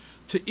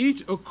 To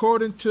each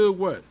according to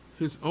what?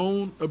 His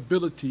own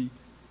ability.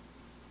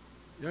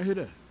 Y'all hear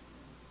that?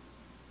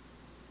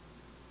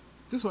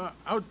 This why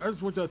I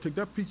just want y'all to take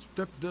that piece,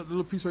 that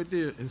little piece right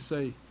there, and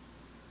say,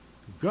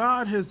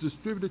 God has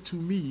distributed to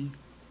me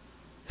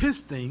his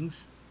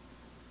things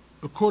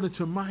according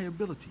to my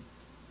ability.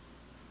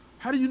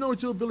 How do you know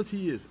what your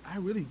ability is? I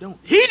really don't.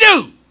 He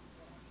do!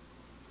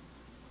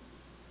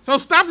 So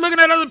stop looking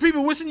at other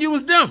people wishing you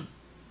was them.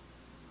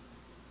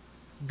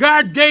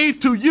 God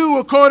gave to you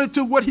according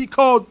to what he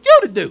called you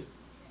to do.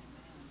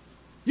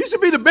 You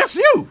should be the best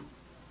you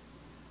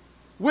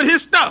with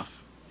his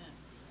stuff.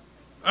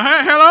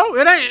 Hello?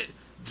 It ain't.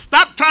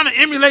 Stop trying to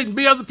emulate and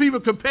be other people.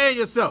 Compare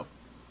yourself.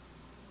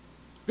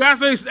 God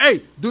says,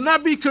 hey, do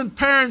not be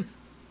comparing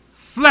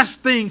flesh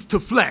things to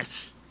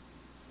flesh.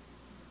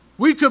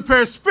 We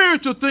compare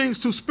spiritual things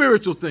to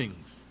spiritual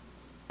things.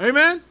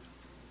 Amen?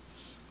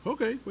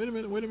 Okay, wait a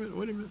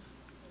minute.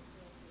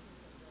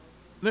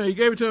 Now, he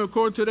gave it to them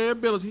according to their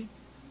ability.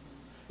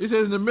 It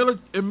says,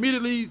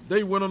 immediately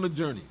they went on the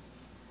journey.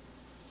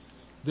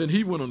 Then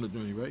he went on the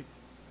journey, right?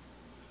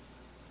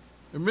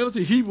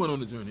 Immediately he went on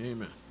the journey.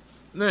 Amen.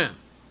 Now,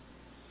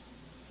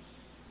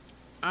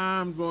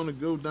 I'm going to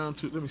go down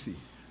to, let me see.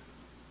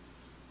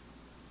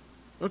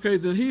 Okay,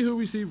 then he who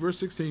received, verse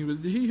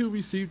 16, he who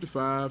received the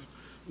 5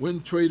 went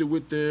and traded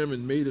with them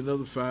and made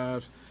another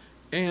 5.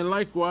 And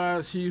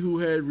likewise, he who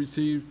had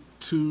received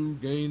 2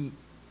 gained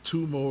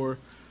 2 more.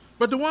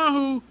 But the one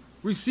who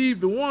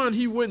received the 1,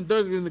 he went and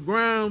dug it in the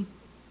ground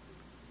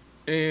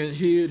and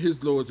hid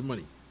his Lord's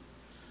money.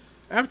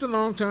 After a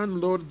long time, the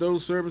Lord of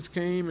those servants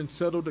came and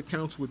settled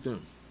accounts with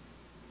them.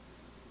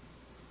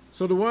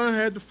 So the one who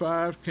had the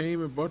 5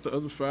 came and brought the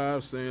other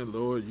 5, saying,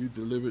 Lord, you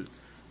delivered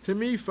to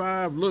me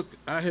 5. Look,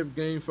 I have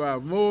gained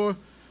 5 more.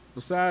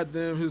 Beside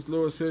them, his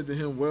Lord said to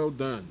him, well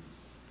done,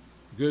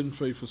 good and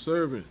faithful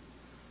servant.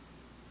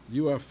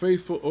 You are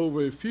faithful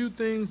over a few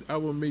things. I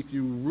will make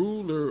you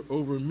ruler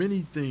over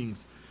many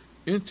things.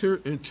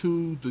 Enter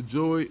into the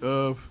joy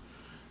of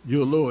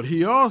your Lord.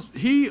 He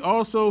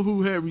also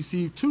who had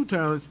received 2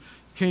 talents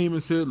came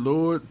and said,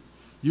 Lord,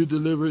 you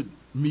delivered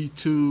me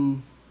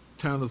 2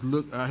 talents.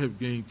 Look, I have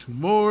gained 2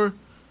 more.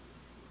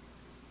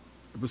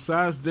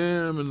 Besides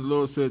them, and the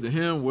Lord said to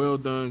him, well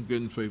done,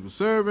 good and faithful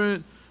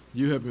servant.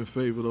 You have been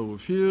favored over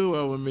few.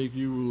 I will make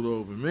you rule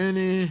over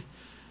many.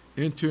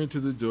 Enter into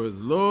the joy of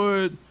the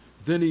Lord.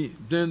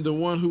 Then the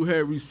one who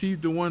had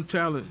received the 1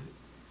 talent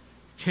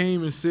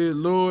came and said,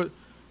 Lord,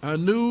 I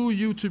knew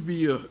you to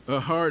be a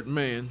hard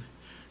man,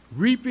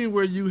 reaping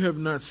where you have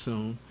not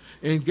sown,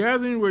 and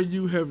gathering where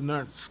you have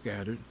not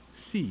scattered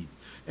seed.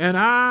 And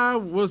I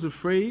was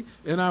afraid,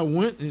 and I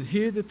went and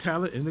hid the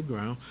talent in the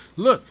ground.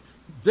 Look,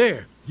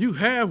 there, you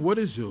have what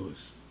is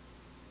yours.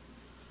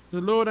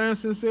 The Lord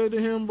answered and said to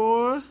him,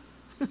 boy,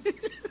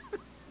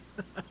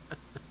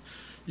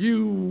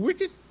 you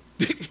wicked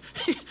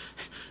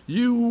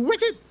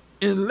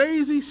and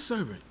lazy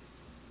servant.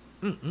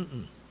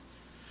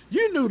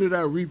 You knew that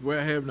I reap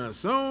where I have not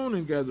sown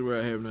and gather where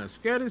I have not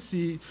scattered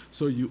seed,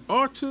 so you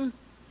ought to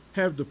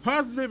have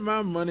deposited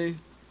my money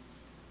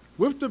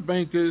with the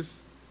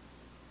bankers,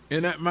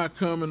 and at my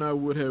coming I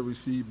would have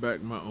received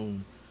back my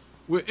own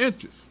with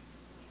interest.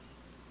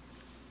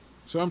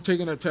 So I'm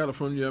taking that talent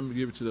from you, I'm going to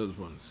give it to the other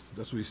ones.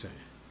 That's what he's saying.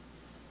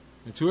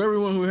 And to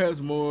everyone who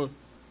has more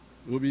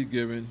will be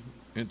given,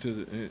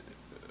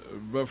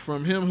 but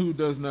from him who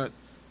does not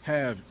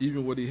have,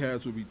 even what he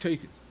has will be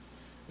taken.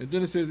 And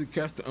then it says he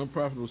cast the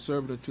unprofitable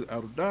servant into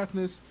outer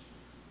darkness,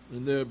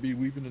 and there'll be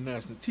weeping and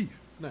gnashing of teeth.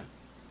 Now,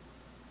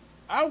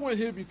 I went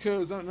here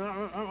because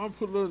I'm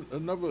put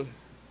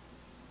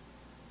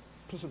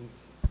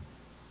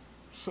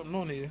something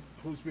on here,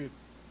 Holy Spirit.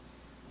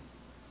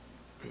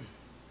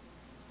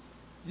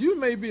 You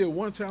may be a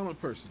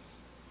 1-talent person.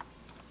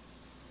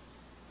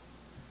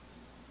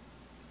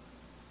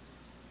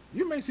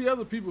 You may see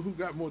other people who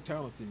got more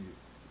talent than you.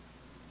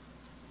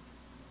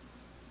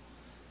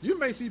 You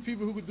may see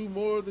people who could do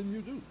more than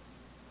you do.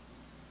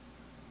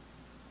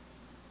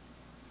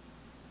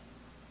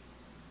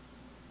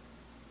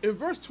 In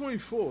verse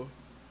 24,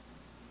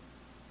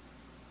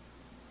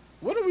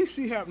 what do we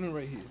see happening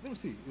right here? Let me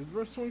see. In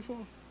verse 24,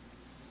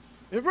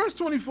 In verse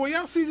 24,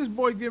 y'all see this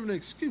boy giving an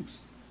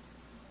excuse.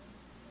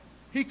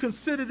 He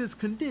considered his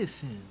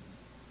condition.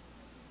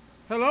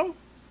 Hello?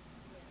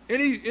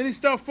 And he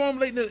started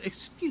formulating an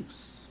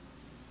excuse.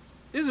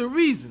 There's a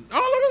reason. All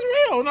of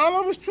it's real and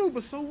all of it's true,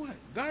 but so what?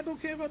 God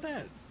don't care about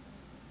that.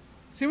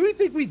 See, we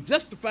think we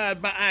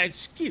justified by our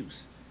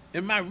excuse.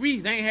 And my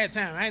reason, I ain't had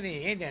time. I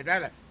ain't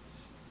that.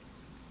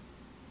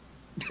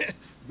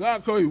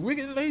 God called you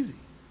wicked and lazy.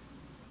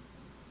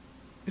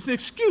 It's an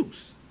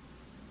excuse.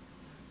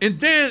 And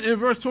then in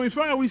verse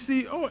 25, we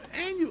see,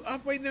 and you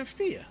operating in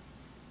fear.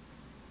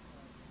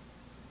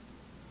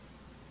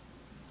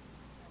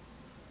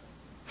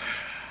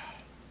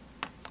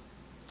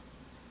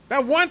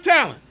 That one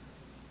talent.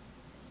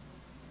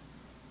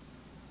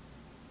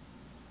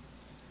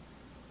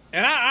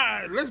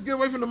 And let's get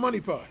away from the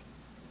money part.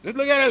 Let's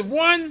look at it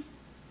as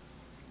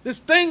this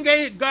thing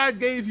God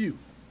gave you.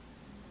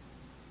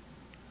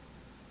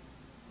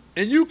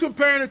 And you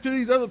comparing it to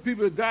these other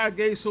people that God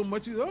gave so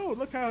much, you say,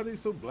 look how they're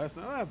so blessed.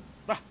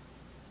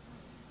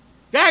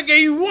 God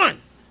gave you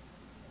one.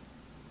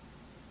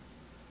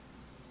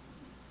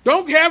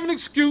 Don't have an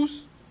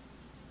excuse.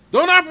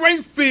 Don't operate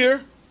in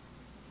fear.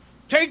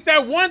 Take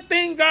that one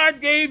thing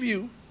God gave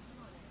you.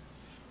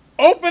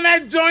 Open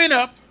that joint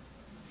up.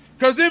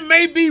 Because it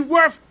may be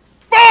worth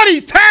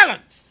 40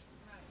 talents.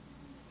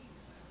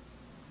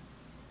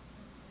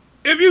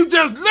 If you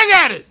just look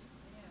at it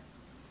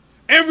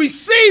and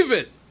receive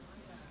it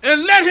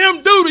and let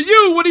him do to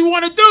you what he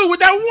want to do with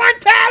that one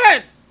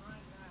talent.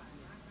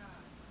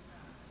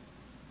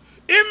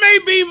 It may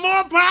be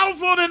more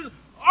powerful than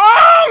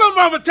all of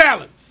other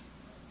talents.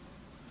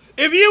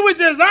 If you would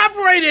just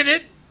operate in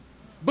it,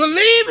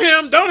 believe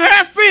him, don't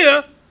have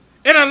fear,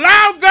 and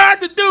allow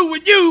God to do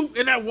with you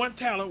in that one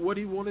talent what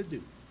he want to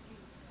do.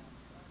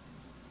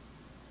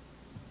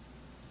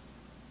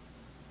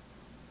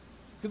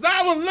 Because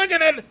I was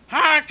looking at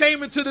how I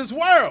came into this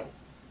world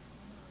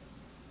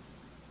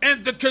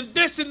and the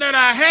condition that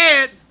I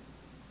had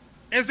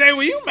and say,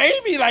 well, you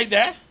made me like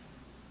that.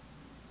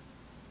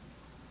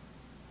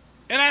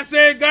 And I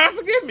said, God,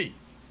 forgive me.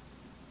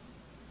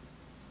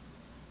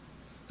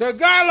 Because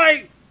God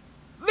like,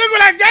 look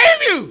what I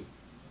gave you.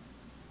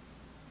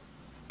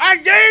 I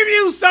gave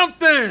you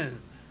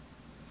something.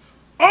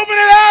 Open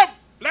it up.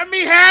 Let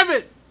me have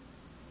it.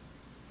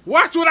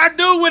 Watch what I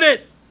do with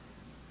it.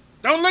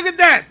 Don't look at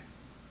that.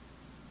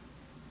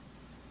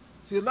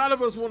 See, a lot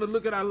of us want to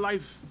look at our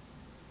life,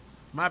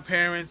 my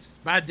parents,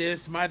 my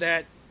this, my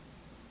that,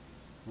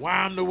 why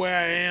I'm the way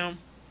I am.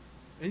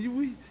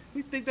 And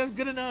we think that's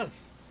good enough.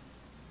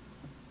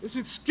 It's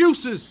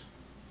excuses.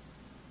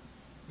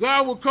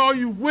 God will call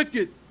you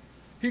wicked.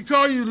 He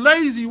call you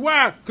lazy.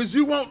 Why? Because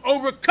you won't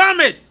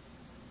overcome it.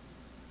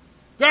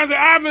 God said,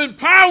 I've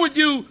empowered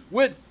you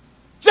with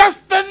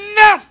just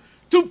enough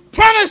to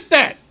punish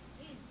that,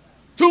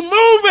 to move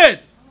it,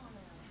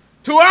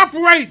 to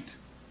operate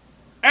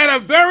at a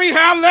very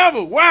high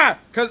level. Why?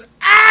 Because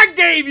I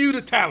gave you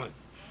the talent.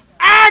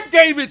 I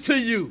gave it to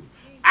you.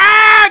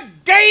 I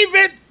gave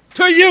it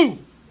to you.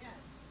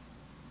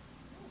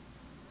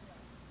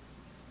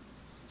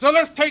 So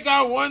let's take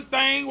out one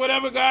thing,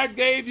 whatever God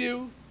gave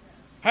you,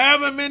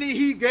 however many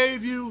he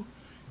gave you,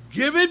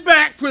 give it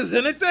back,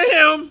 present it to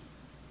him,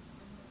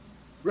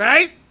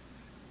 right?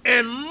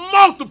 And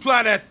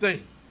multiply that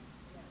thing.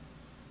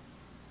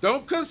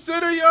 Don't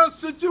consider your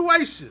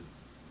situation.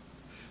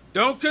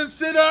 Don't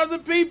consider other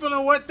people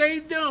and what they're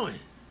doing.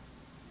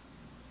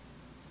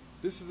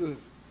 This is a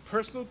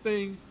personal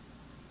thing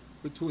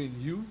between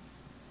you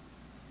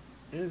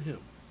and him.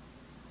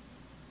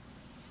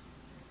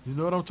 You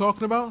know what I'm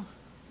talking about?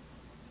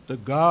 The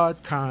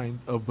God kind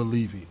of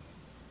believing.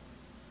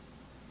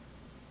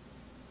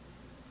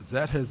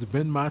 That has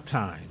been my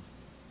time.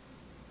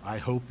 I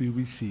hope you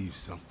receive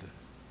something.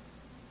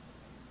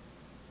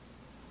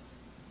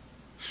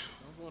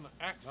 I'm going to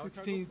Acts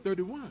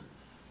 16:31.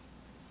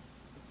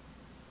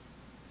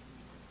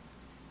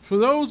 For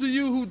those of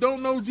you who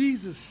don't know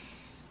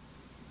Jesus,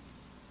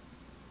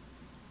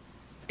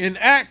 in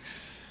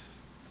Acts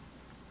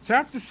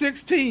chapter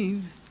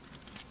 16,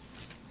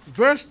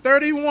 verse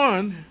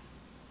 31,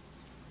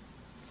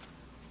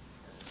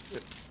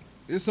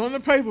 it's on the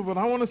paper, but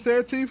I want to say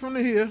it to you from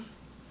here.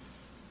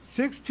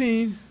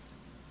 16,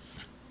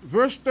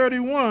 verse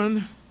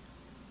 31.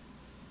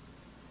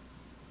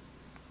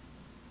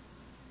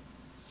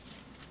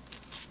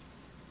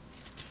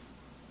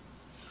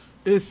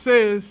 It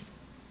says,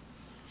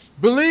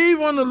 believe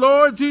on the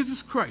Lord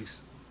Jesus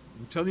Christ.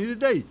 I'm telling you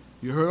today,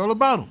 you heard all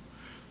about him.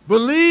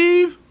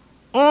 Believe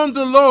on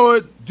the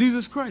Lord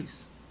Jesus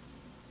Christ.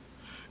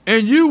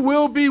 And you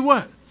will be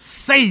what?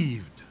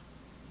 Saved.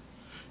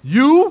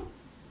 You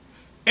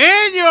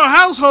and your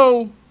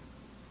household,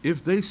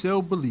 if they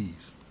shall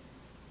believe.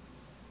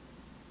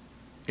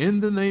 In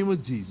the name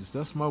of Jesus,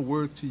 that's my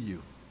word to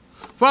you.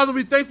 Father,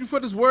 we thank you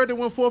for this word that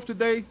went forth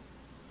today.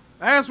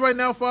 I ask right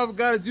now, Father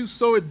God, that you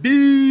sow it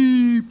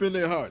deep in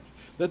their hearts,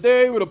 that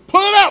they're able to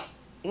pull it up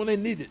when they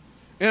need it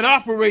and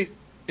operate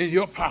in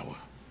your power.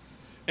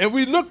 And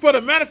we look for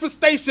the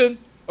manifestation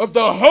of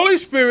the Holy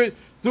Spirit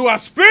through our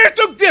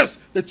spiritual gifts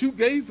that you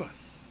gave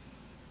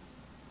us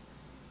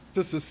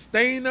to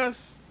sustain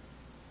us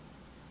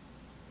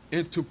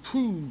and to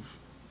prove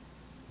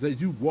that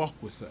you walk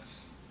with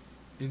us.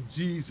 In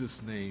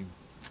Jesus' name,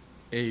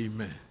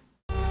 amen.